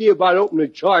I see about opening a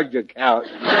charge account?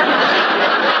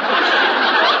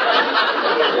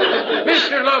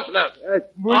 Mr. Lump Lump,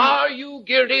 are you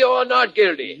guilty or not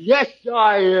guilty? Yes,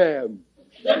 I am.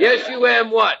 Yes, you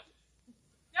am what?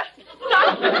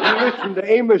 You listen to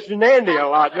Amos and Andy a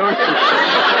lot, don't you?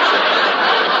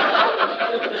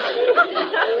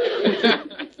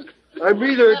 I'm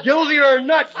either guilty or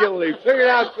not guilty. Figure it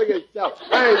out for yourself.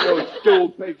 I ain't no stool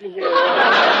pigeon here.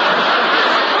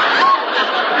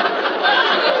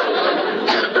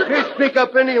 Just pick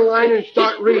up any line and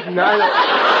start reading. Well,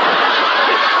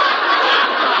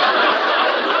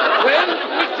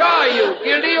 which are you,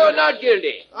 guilty or not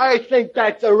guilty? I think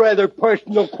that's a rather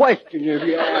personal question, if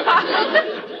you ask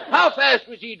me. How fast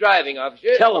was he driving,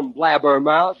 officer? Tell him,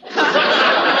 blabbermouth.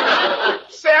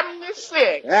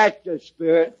 76. That's the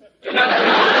spirit.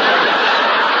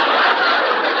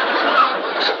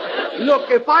 Look,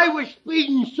 if I was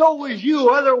speeding, so was you.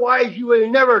 Otherwise, you would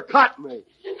have never caught me.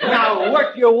 Now,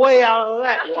 work your way out of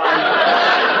that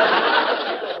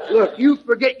one. Look, you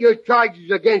forget your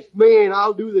charges against me, and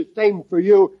I'll do the same for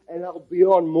you, and I'll be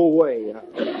on my way.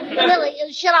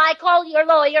 Willie, should I call your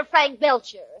lawyer, Frank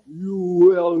Belcher? You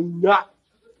will not.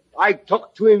 I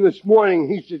talked to him this morning.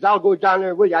 He says, I'll go down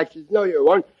there with you. I says, no, you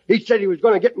won't. He said he was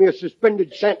going to get me a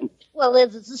suspended sentence. Well,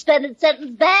 is a suspended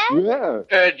sentence bad? Yeah.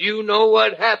 Do you know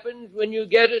what happens when you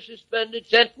get a suspended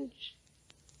sentence?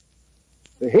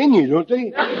 They hang you, don't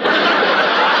they?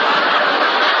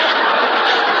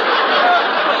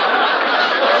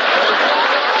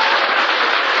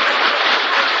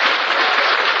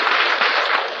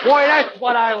 Boy, that's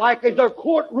what I like, is a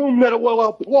courtroom that will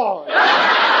applaud.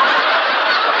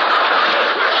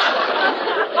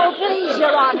 Oh, please,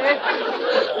 Your Honor.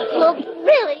 Look,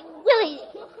 really,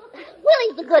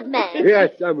 Willie's a good man.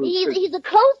 Yes, I'm a He's a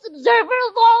close observer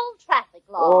of all traffic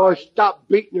laws. Oh, stop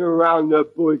beating around the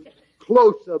bush.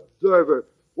 Close observer.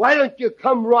 Why don't you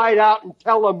come right out and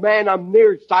tell the man I'm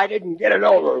nearsighted and get it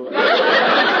over with?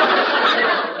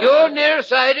 You're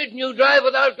nearsighted and you drive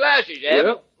without glasses, eh?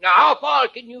 Yep. Now, how far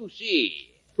can you see?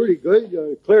 Pretty good.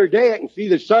 Clear day, I can see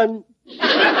the sun.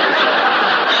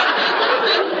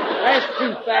 That's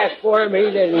too fast for him. He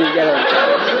didn't even get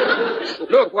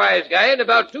it. Look, wise guy, in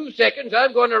about 2 seconds,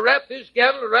 I'm going to wrap this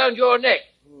gavel around your neck.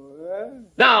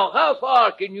 Now, how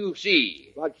far can you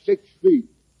see? About 6 feet.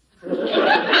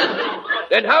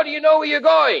 Then how do you know where you're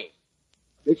going?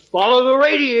 Just follow the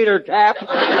radiator tap.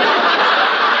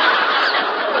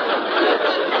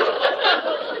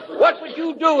 What would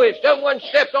you do if someone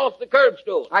stepped off the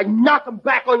curbstone? I'd knock him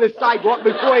back on the sidewalk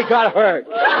before he got hurt.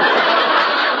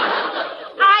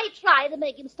 I tried to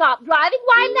make him stop driving.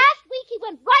 Why, last week he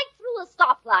went right through a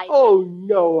stoplight. Oh,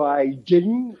 no, I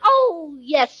didn't. Oh,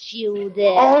 yes, you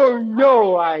did. Oh,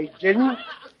 no, I didn't.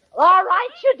 All right,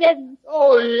 you didn't.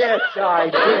 Oh, yes, I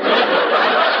did.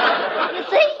 You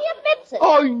see, he admits it.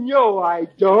 Oh, no, I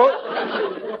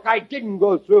don't. Look, I didn't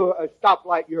go through a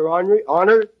stoplight, Your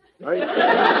Honor. Right?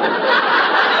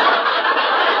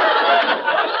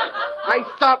 I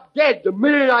stopped dead the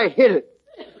minute I hit it.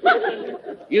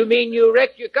 You mean you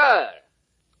wrecked your car?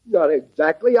 Not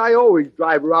exactly. I always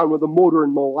drive around with a motor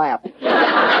in my lap.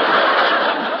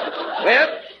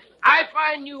 Well, I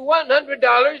fine you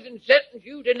 $100 and sentence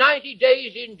you to 90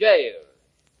 days in jail.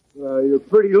 You're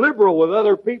pretty liberal with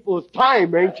other people's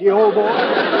time, ain't you, old boy?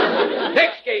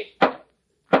 Next case.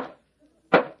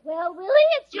 Well, Willie,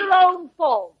 it's your own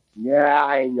fault. Yeah,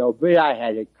 I know, but I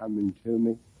had it coming to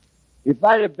me. If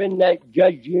I'd have been that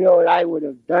judge, you know what I would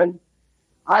have done?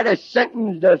 I'd have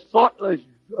sentenced a thoughtless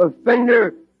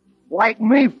offender like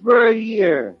me for a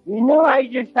year. You know, I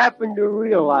just happened to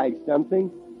realize something.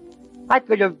 I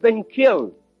could have been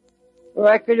killed. or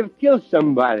I could have killed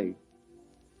somebody.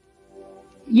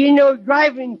 You know,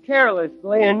 driving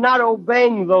carelessly and not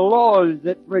obeying the laws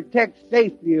that protect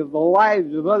safety of the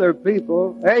lives of other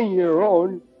people and your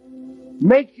own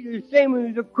makes you the same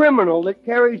as a criminal that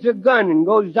carries a gun and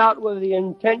goes out with the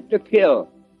intent to kill.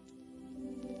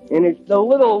 And it's the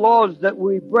little laws that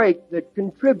we break that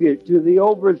contribute to the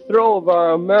overthrow of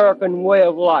our American way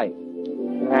of life.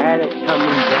 I had it coming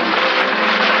down.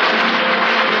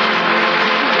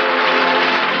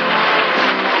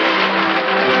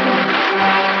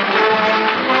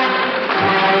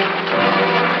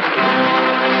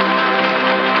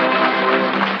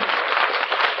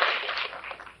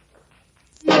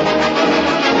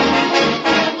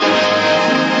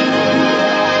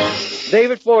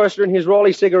 David Forrester and his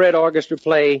Raleigh Cigarette Orchestra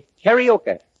play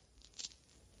Karaoke.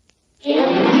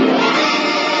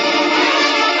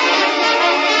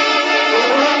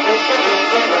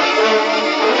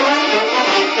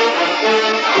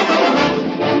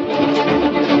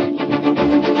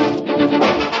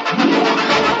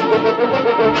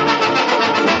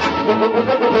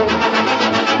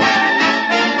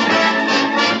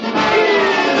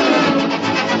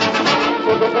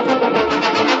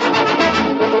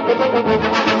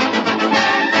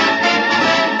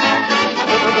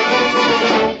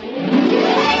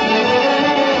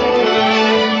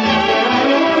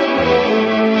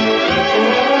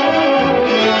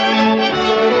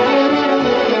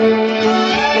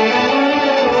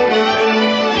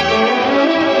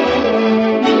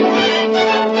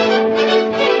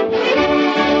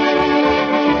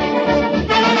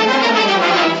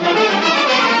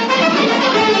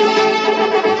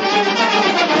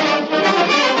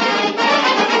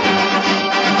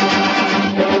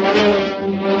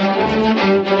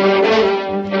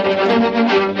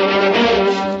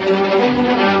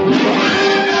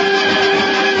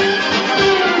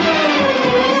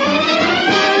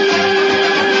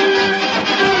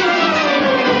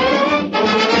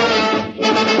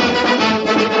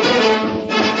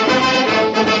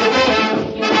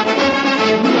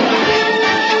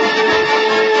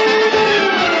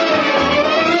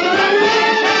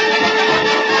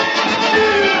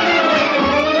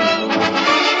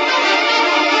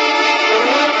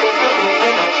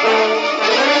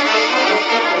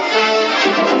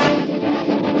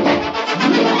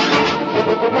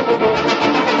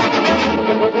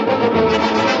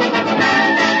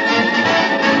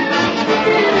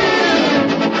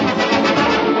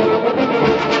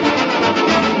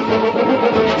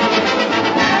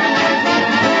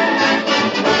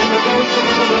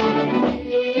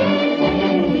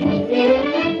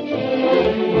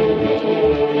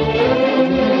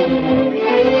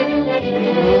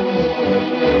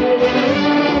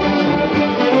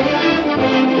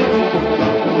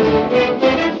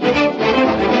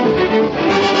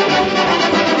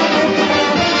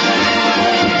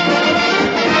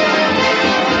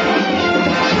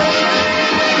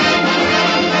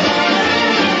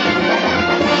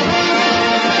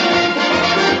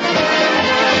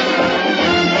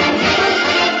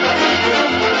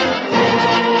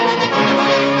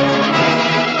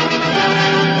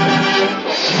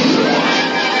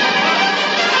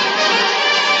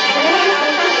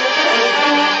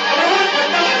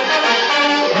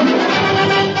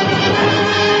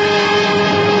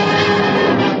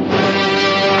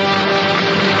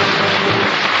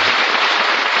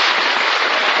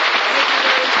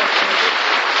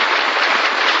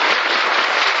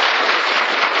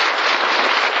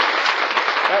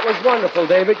 Wonderful,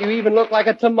 David. You even look like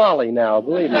a tamale now,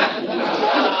 believe me.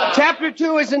 Chapter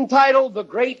 2 is entitled The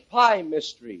Great Pie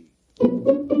Mystery. Well,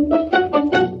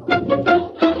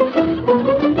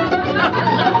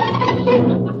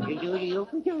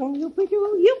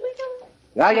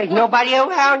 there's nobody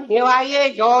around. Here I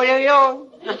is, all alone.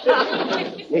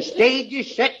 The stage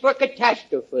is set for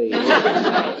catastrophe.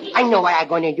 I know what I'm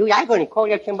going to do. I'm going to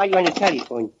call up somebody on the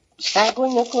telephone. I'm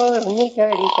going to call on the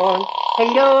telephone.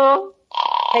 Hello?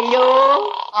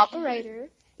 Hello? Operator.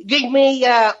 Give me,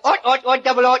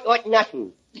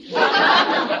 nothing.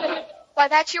 Why,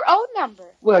 that's your own number.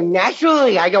 Well,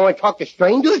 naturally, I don't want to talk to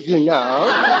strangers, you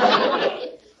know.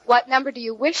 What number do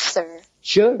you wish, sir?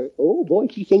 Sure. Oh, boy,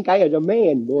 she think I is a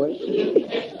man, boy.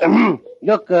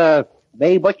 Look,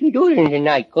 babe, what you doing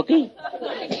tonight, Cookie?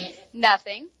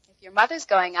 Nothing. If your mother's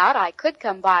going out, I could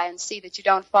come by and see that you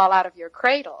don't fall out of your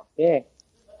cradle. Yeah.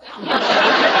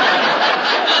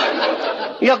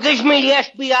 Look, give me the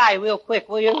FBI real quick,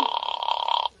 will you?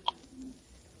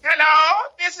 Hello,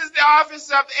 this is the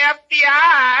office of the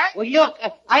FBI. Well, look,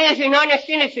 I as an honest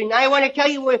citizen, I want to tell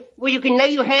you where you can lay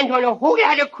your hands on a whole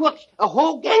lot of crooks, a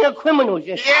whole gang of criminals.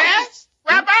 Yes?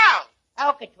 Where about?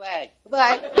 Alcatraz.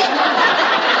 But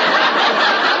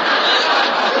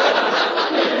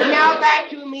now back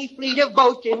to me fleet of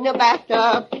boats in the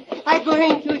bathtub. I'm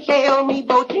going to sail me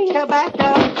boats in the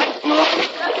bathtub.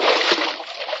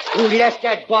 Who left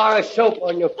that bar of soap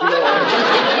on the floor?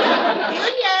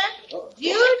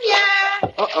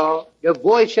 Junior! Uh-oh. The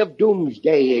voice of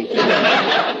doomsday is here.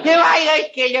 Here I is,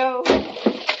 kiddo.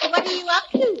 What are you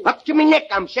up to? Up to me neck.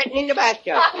 I'm sitting in the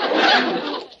bathtub.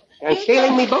 I'm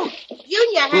sailing me boat.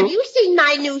 Junior, have you seen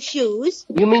my new shoes?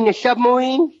 You mean the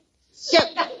submarine?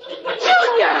 Junior!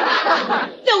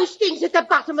 Those things at the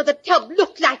bottom of the tub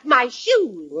look like my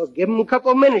shoes. Well, give them a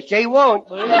couple of minutes. They won't.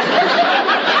 My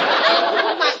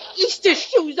Easter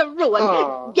shoes are ruined.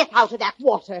 Oh. Get out of that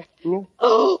water. Hmm?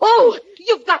 Oh,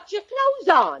 you've got your clothes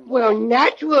on. Well,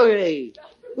 naturally.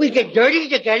 We get dirty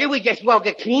together. We just well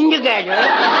get clean together.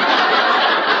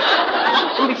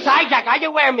 And besides, I gotta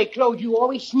wear my clothes. You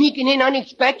always sneaking in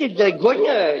unexpectedly.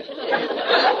 Goodness.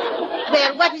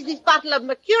 Well, what is this bottle of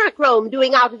mercurochrome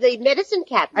doing out of the medicine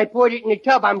cabinet? I poured it in the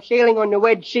tub. I'm sailing on the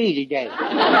Red Sea today.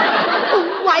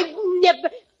 Oh, I've never...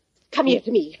 Come here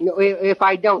to me. No, if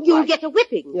I don't... You'll get a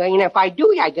whipping. And if I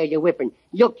do, I get a whipping.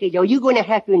 Look, kiddo, you're going to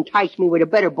have to entice me with a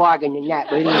better bargain than that,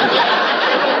 believe me.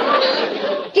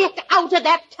 Get out of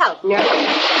that tub. No.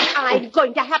 I'm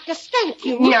going to have to spank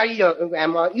you. Now, look,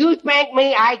 Grandma, you spank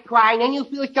me, I cry, and then you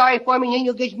feel sorry for me, and then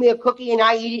you give me a cookie, and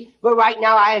I eat it. But right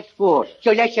now, I ask for it.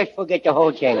 So let's just forget the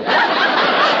whole thing.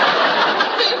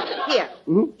 Here,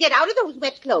 get out of those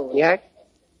wet clothes. Yes?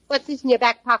 What's this in your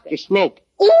back pocket? The snake.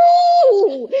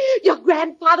 Ooh, your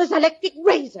grandfather's electric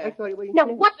razor. Now,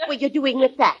 what were you doing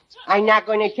with that? I'm not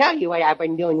going to tell you what I've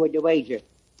been doing with the razor.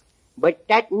 But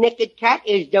that naked cat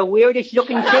is the weirdest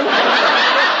looking thing.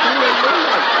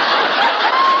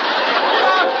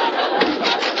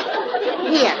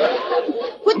 Here,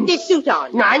 put this suit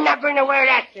on. No, I'm not going to wear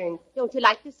that thing. Don't you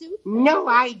like the suit? No,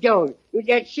 I don't. With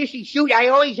that sissy suit, I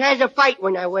always has a fight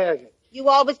when I wear it. You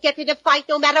always get in a fight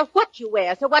no matter what you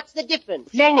wear, so what's the difference?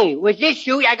 Plenty. With this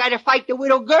suit, I got to fight the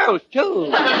little girls, too.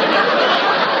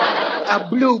 A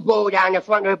blue bow down the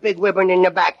front with a big ribbon in the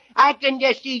back. I can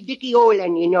just see Dickie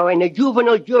Olin, you know, and the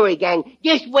juvenile jury gang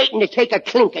just waiting to take a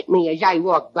clink at me as I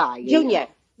walk by. Junior,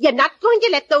 you're not going to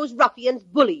let those ruffians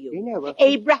bully you.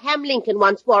 Abraham Lincoln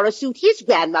once wore a suit his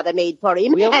grandmother made for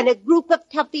him, and a group of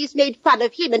toughies made fun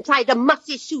of him and tried to muss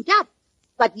his suit up.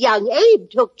 But young Abe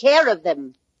took care of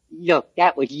them. Look,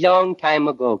 that was long time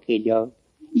ago, kiddo.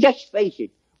 Let's face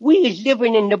it, we is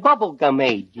living in the bubblegum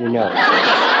age, you know.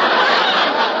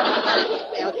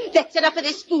 Well, that's enough of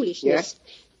this foolishness.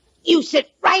 Yeah? You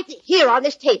sit right here on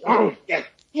this table.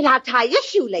 And I'll tie your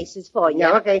shoelaces for you.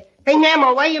 Yeah, okay. Hey,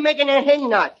 Nemo, why are you making a hen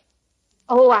knot?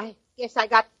 Oh, I guess I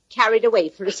got carried away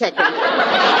for a second.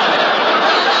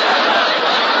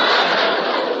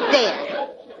 There.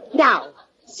 Now,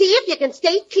 see if you can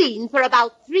stay clean for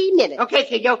about 3 minutes. Okay,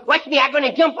 kiddo. Watch me. I'm going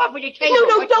to jump off of the table.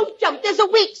 No, don't jump. There's a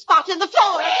weak spot in the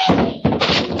floor.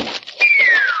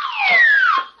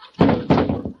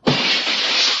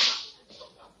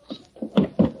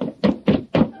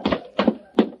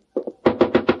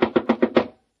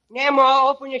 Nemo,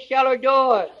 open the cellar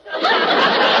door. Are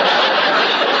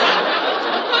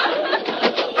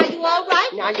you all right?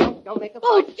 No, don't make a fuss.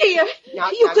 Oh, dear.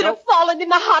 You could have fallen in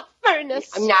the hot furnace.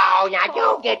 No,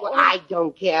 don't get... I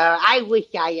don't care. I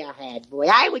wish I had, boy.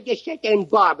 I would just sit there and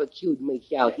barbecue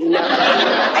myself, you know.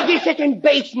 I just sit there and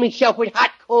baste myself with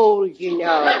hot coals, you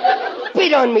know.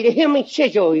 Spit on me to hear me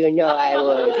sizzle, you know I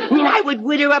would. And I would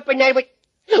wither up and I would...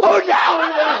 Oh, no!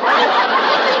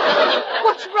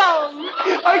 What's wrong?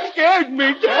 I scared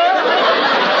me, Dad.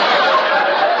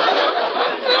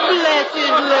 Bless his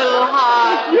little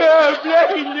heart. Yeah, bless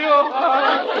his little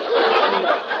heart.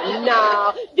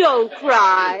 Now, don't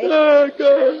cry.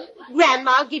 Okay.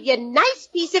 Grandma will give you a nice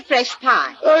piece of fresh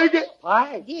pie.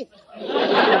 Pie? Yes.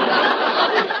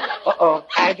 Uh-oh.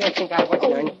 I don't think I was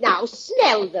done. Now,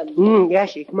 smell them.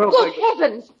 Yes, it smells good. Good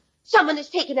heavens. Someone has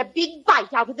taken a big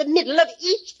bite out of the middle of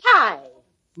each pie.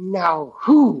 Now,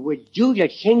 who would do the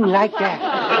thing like that?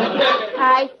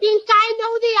 I think I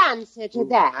know the answer to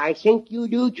that. I think you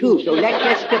do, too, so let's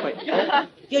just skip it.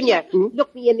 Junior,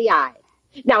 look me in the eye.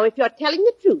 Now, if you're telling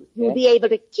the truth, you'll be able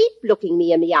to keep looking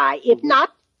me in the eye. If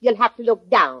not, you'll have to look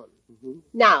down.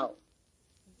 Now,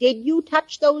 did you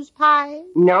touch those pies?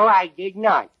 No, I did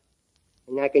not.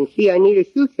 And I can see I need a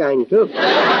shoe shine, too.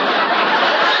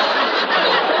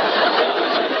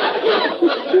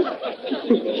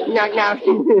 Now,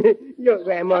 look,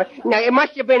 Grandma. Now, it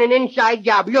must have been an inside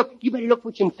job. Look, you better look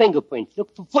for some fingerprints.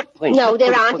 Look for footprints. No,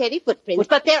 there aren't any footprints,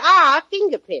 but there are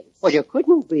fingerprints. Well, there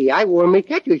couldn't be. I wore my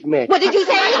catcher's mitt. What did you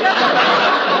say?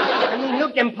 I mean, look,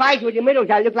 look, them pies with the middles,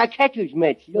 I look like catcher's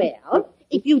mitts. Well,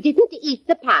 if you didn't eat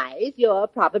the pies, you're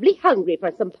probably hungry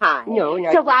for some pie. No,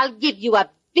 not So I'll give you a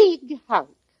big hunk.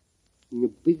 A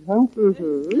big hunk?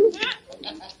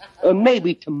 Mm-hmm.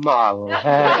 Maybe tomorrow.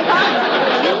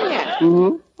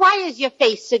 Junior, why is your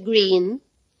face so green?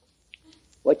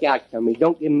 Watch out, Tommy.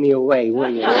 Don't give me away, will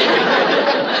you? Look,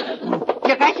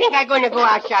 I think I'm going to go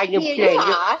outside and Here play. you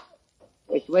are.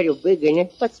 It's rather big, isn't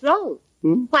it? What's wrong?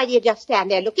 Why do you just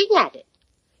stand there looking at it?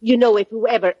 You know, if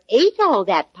whoever ate all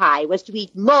that pie was to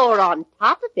eat more on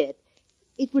top of it,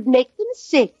 it would make them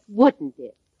sick, wouldn't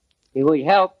it? It would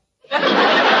help.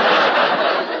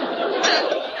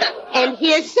 And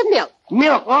here's some milk.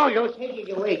 Milk? Oh, no, take it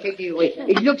away.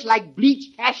 It looks like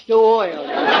bleached castor oil.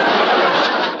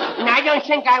 And I don't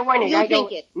think I want it. You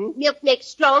drink it. Milk makes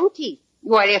strong teeth.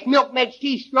 Well, if milk makes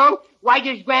teeth strong, why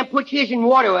does Gran put his in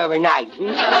water every night?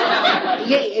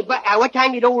 Yeah, but what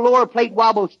time did old lower plate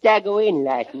wobble stagger in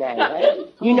last night? Huh?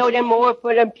 You know them lower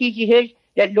for them teeth of his?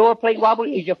 That lower plate wobble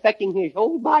is affecting his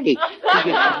whole body.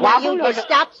 You just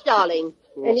stop stalling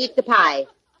and eat the pie.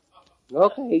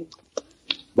 Okay.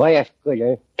 Boy, that's good,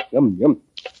 eh? Yum, yum.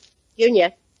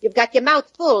 Junior, you've got your mouth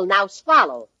full. Now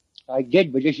swallow. I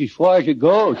did, but this is as far as it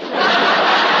goes.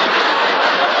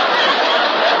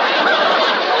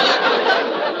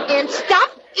 And stop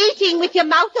eating with your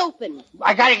mouth open.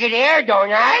 I gotta get air,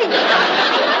 don't I?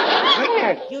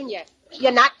 Junior,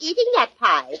 you're not eating that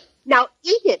pie. Now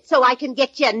eat it so I can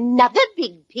get you another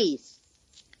big piece.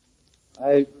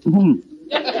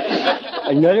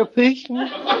 Another piece? Junior,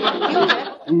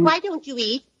 why don't you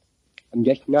eat? I'm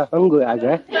just not hungry, I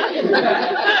guess.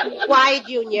 Why,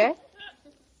 Junior?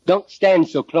 Don't stand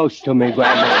so close to me,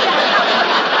 Grandma.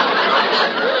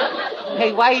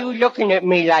 Hey, why are you looking at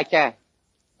me like that?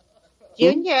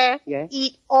 Junior, Yeah?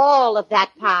 eat all of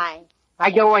that pie.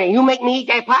 I don't want to. You make me eat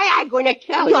that pie, I'm going to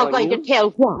tell you. You're going to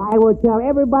tell what? I will tell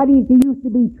everybody she used to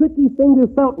be Tricky Finger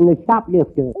Felton, the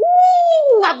shoplifter.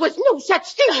 Ooh, that was no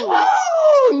such thing.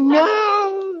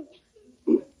 Oh,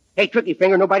 no. Hey, Tricky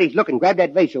Finger, nobody's looking. Grab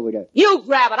that vase over there. You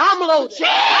grab it. I'm loaded.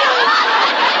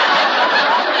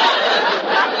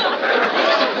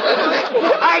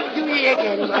 I do it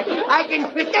again. I can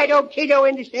fit that old kiddo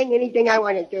into saying anything I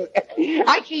want to do.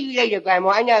 I'll see you later,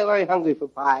 Grandma. I'm not very hungry for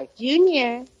pie.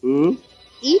 Junior,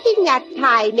 eating that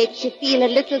pie makes you feel a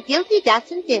little guilty,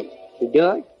 doesn't it? It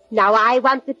does? Now I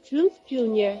want the truth,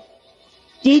 Junior.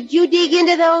 Did you dig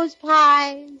into those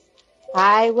pies?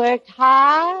 I worked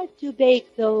hard to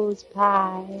bake those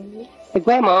pies. Hey,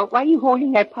 Grandma, why are you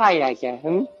holding that pie like that,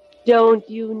 Don't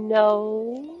you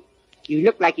know? You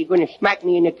look like you're going to smack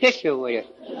me in the kisser with it.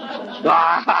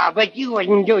 Ah, but you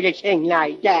wouldn't do the thing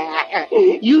like that.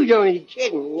 You don't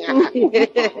kidding.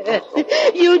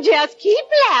 You just keep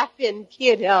laughing,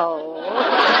 kiddo.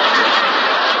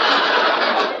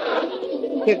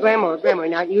 Hey, Grandma,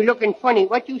 now you're looking funny.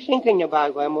 What you thinking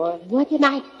about, Grandma? What am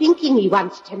I thinking, he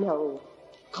wants to know.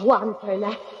 Go on,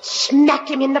 Perla. Smack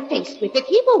him in the face with it.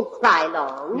 He won't cry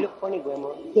long. You look funny,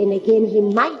 Grandma. Then again, he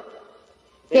might.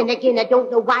 Then again, I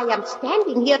don't know why I'm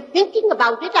standing here thinking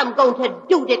about it. I'm going to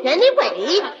do it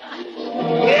anyway.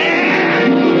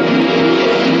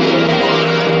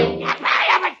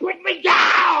 Put me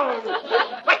down!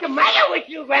 What's the matter with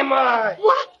you, Grandma?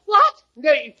 What?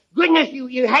 Goodness,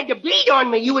 you had the bleed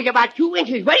on me. You was about 2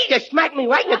 inches ready to smack me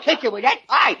right in the kitchen with that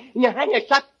pie. And you had to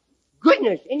stop.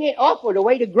 Goodness, isn't it awful the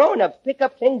way the grown-ups pick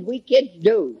up things we kids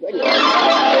do?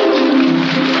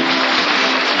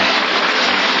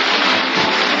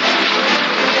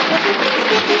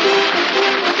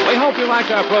 We hope you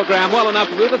liked our program well enough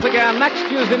to do this again next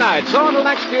Tuesday night. So until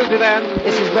next Tuesday then.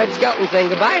 This is Red Skelton saying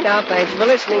goodbye now. Thanks for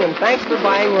listening and thanks for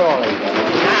buying Raleigh.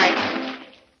 Good night.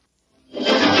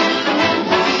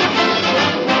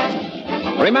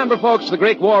 Remember, folks, the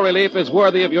Greek War Relief is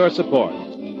worthy of your support.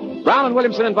 Brown and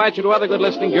Williamson invite you to other good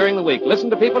listening during the week. Listen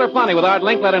to People Are Funny with Art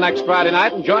Linkletter next Friday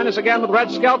night and join us again with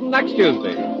Red Skelton next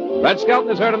Tuesday. Red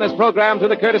Skelton is heard on this program through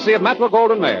the courtesy of Metro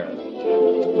Goldwyn Mayer.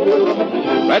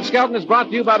 Red Skelton is brought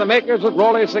to you by the makers of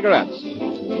Rollie cigarettes.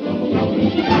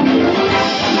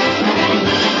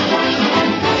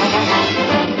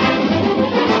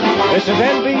 This is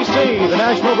NBC, the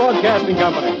National Broadcasting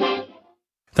Company.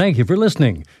 Thank you for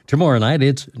listening. Tomorrow night,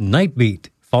 it's Night Beat,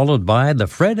 followed by The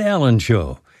Fred Allen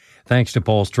Show. Thanks to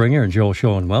Paul Stringer and Joel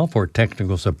Schoenwell for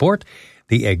technical support.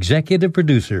 The executive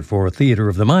producer for Theater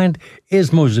of the Mind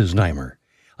is Moses Neimer.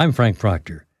 I'm Frank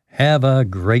Proctor. Have a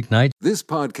great night. This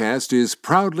podcast is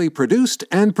proudly produced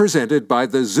and presented by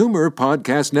the Zoomer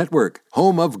Podcast Network,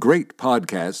 home of great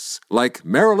podcasts like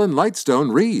Marilyn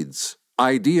Lightstone Reads,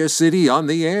 Idea City on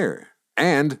the Air,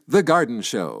 and The Garden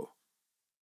Show.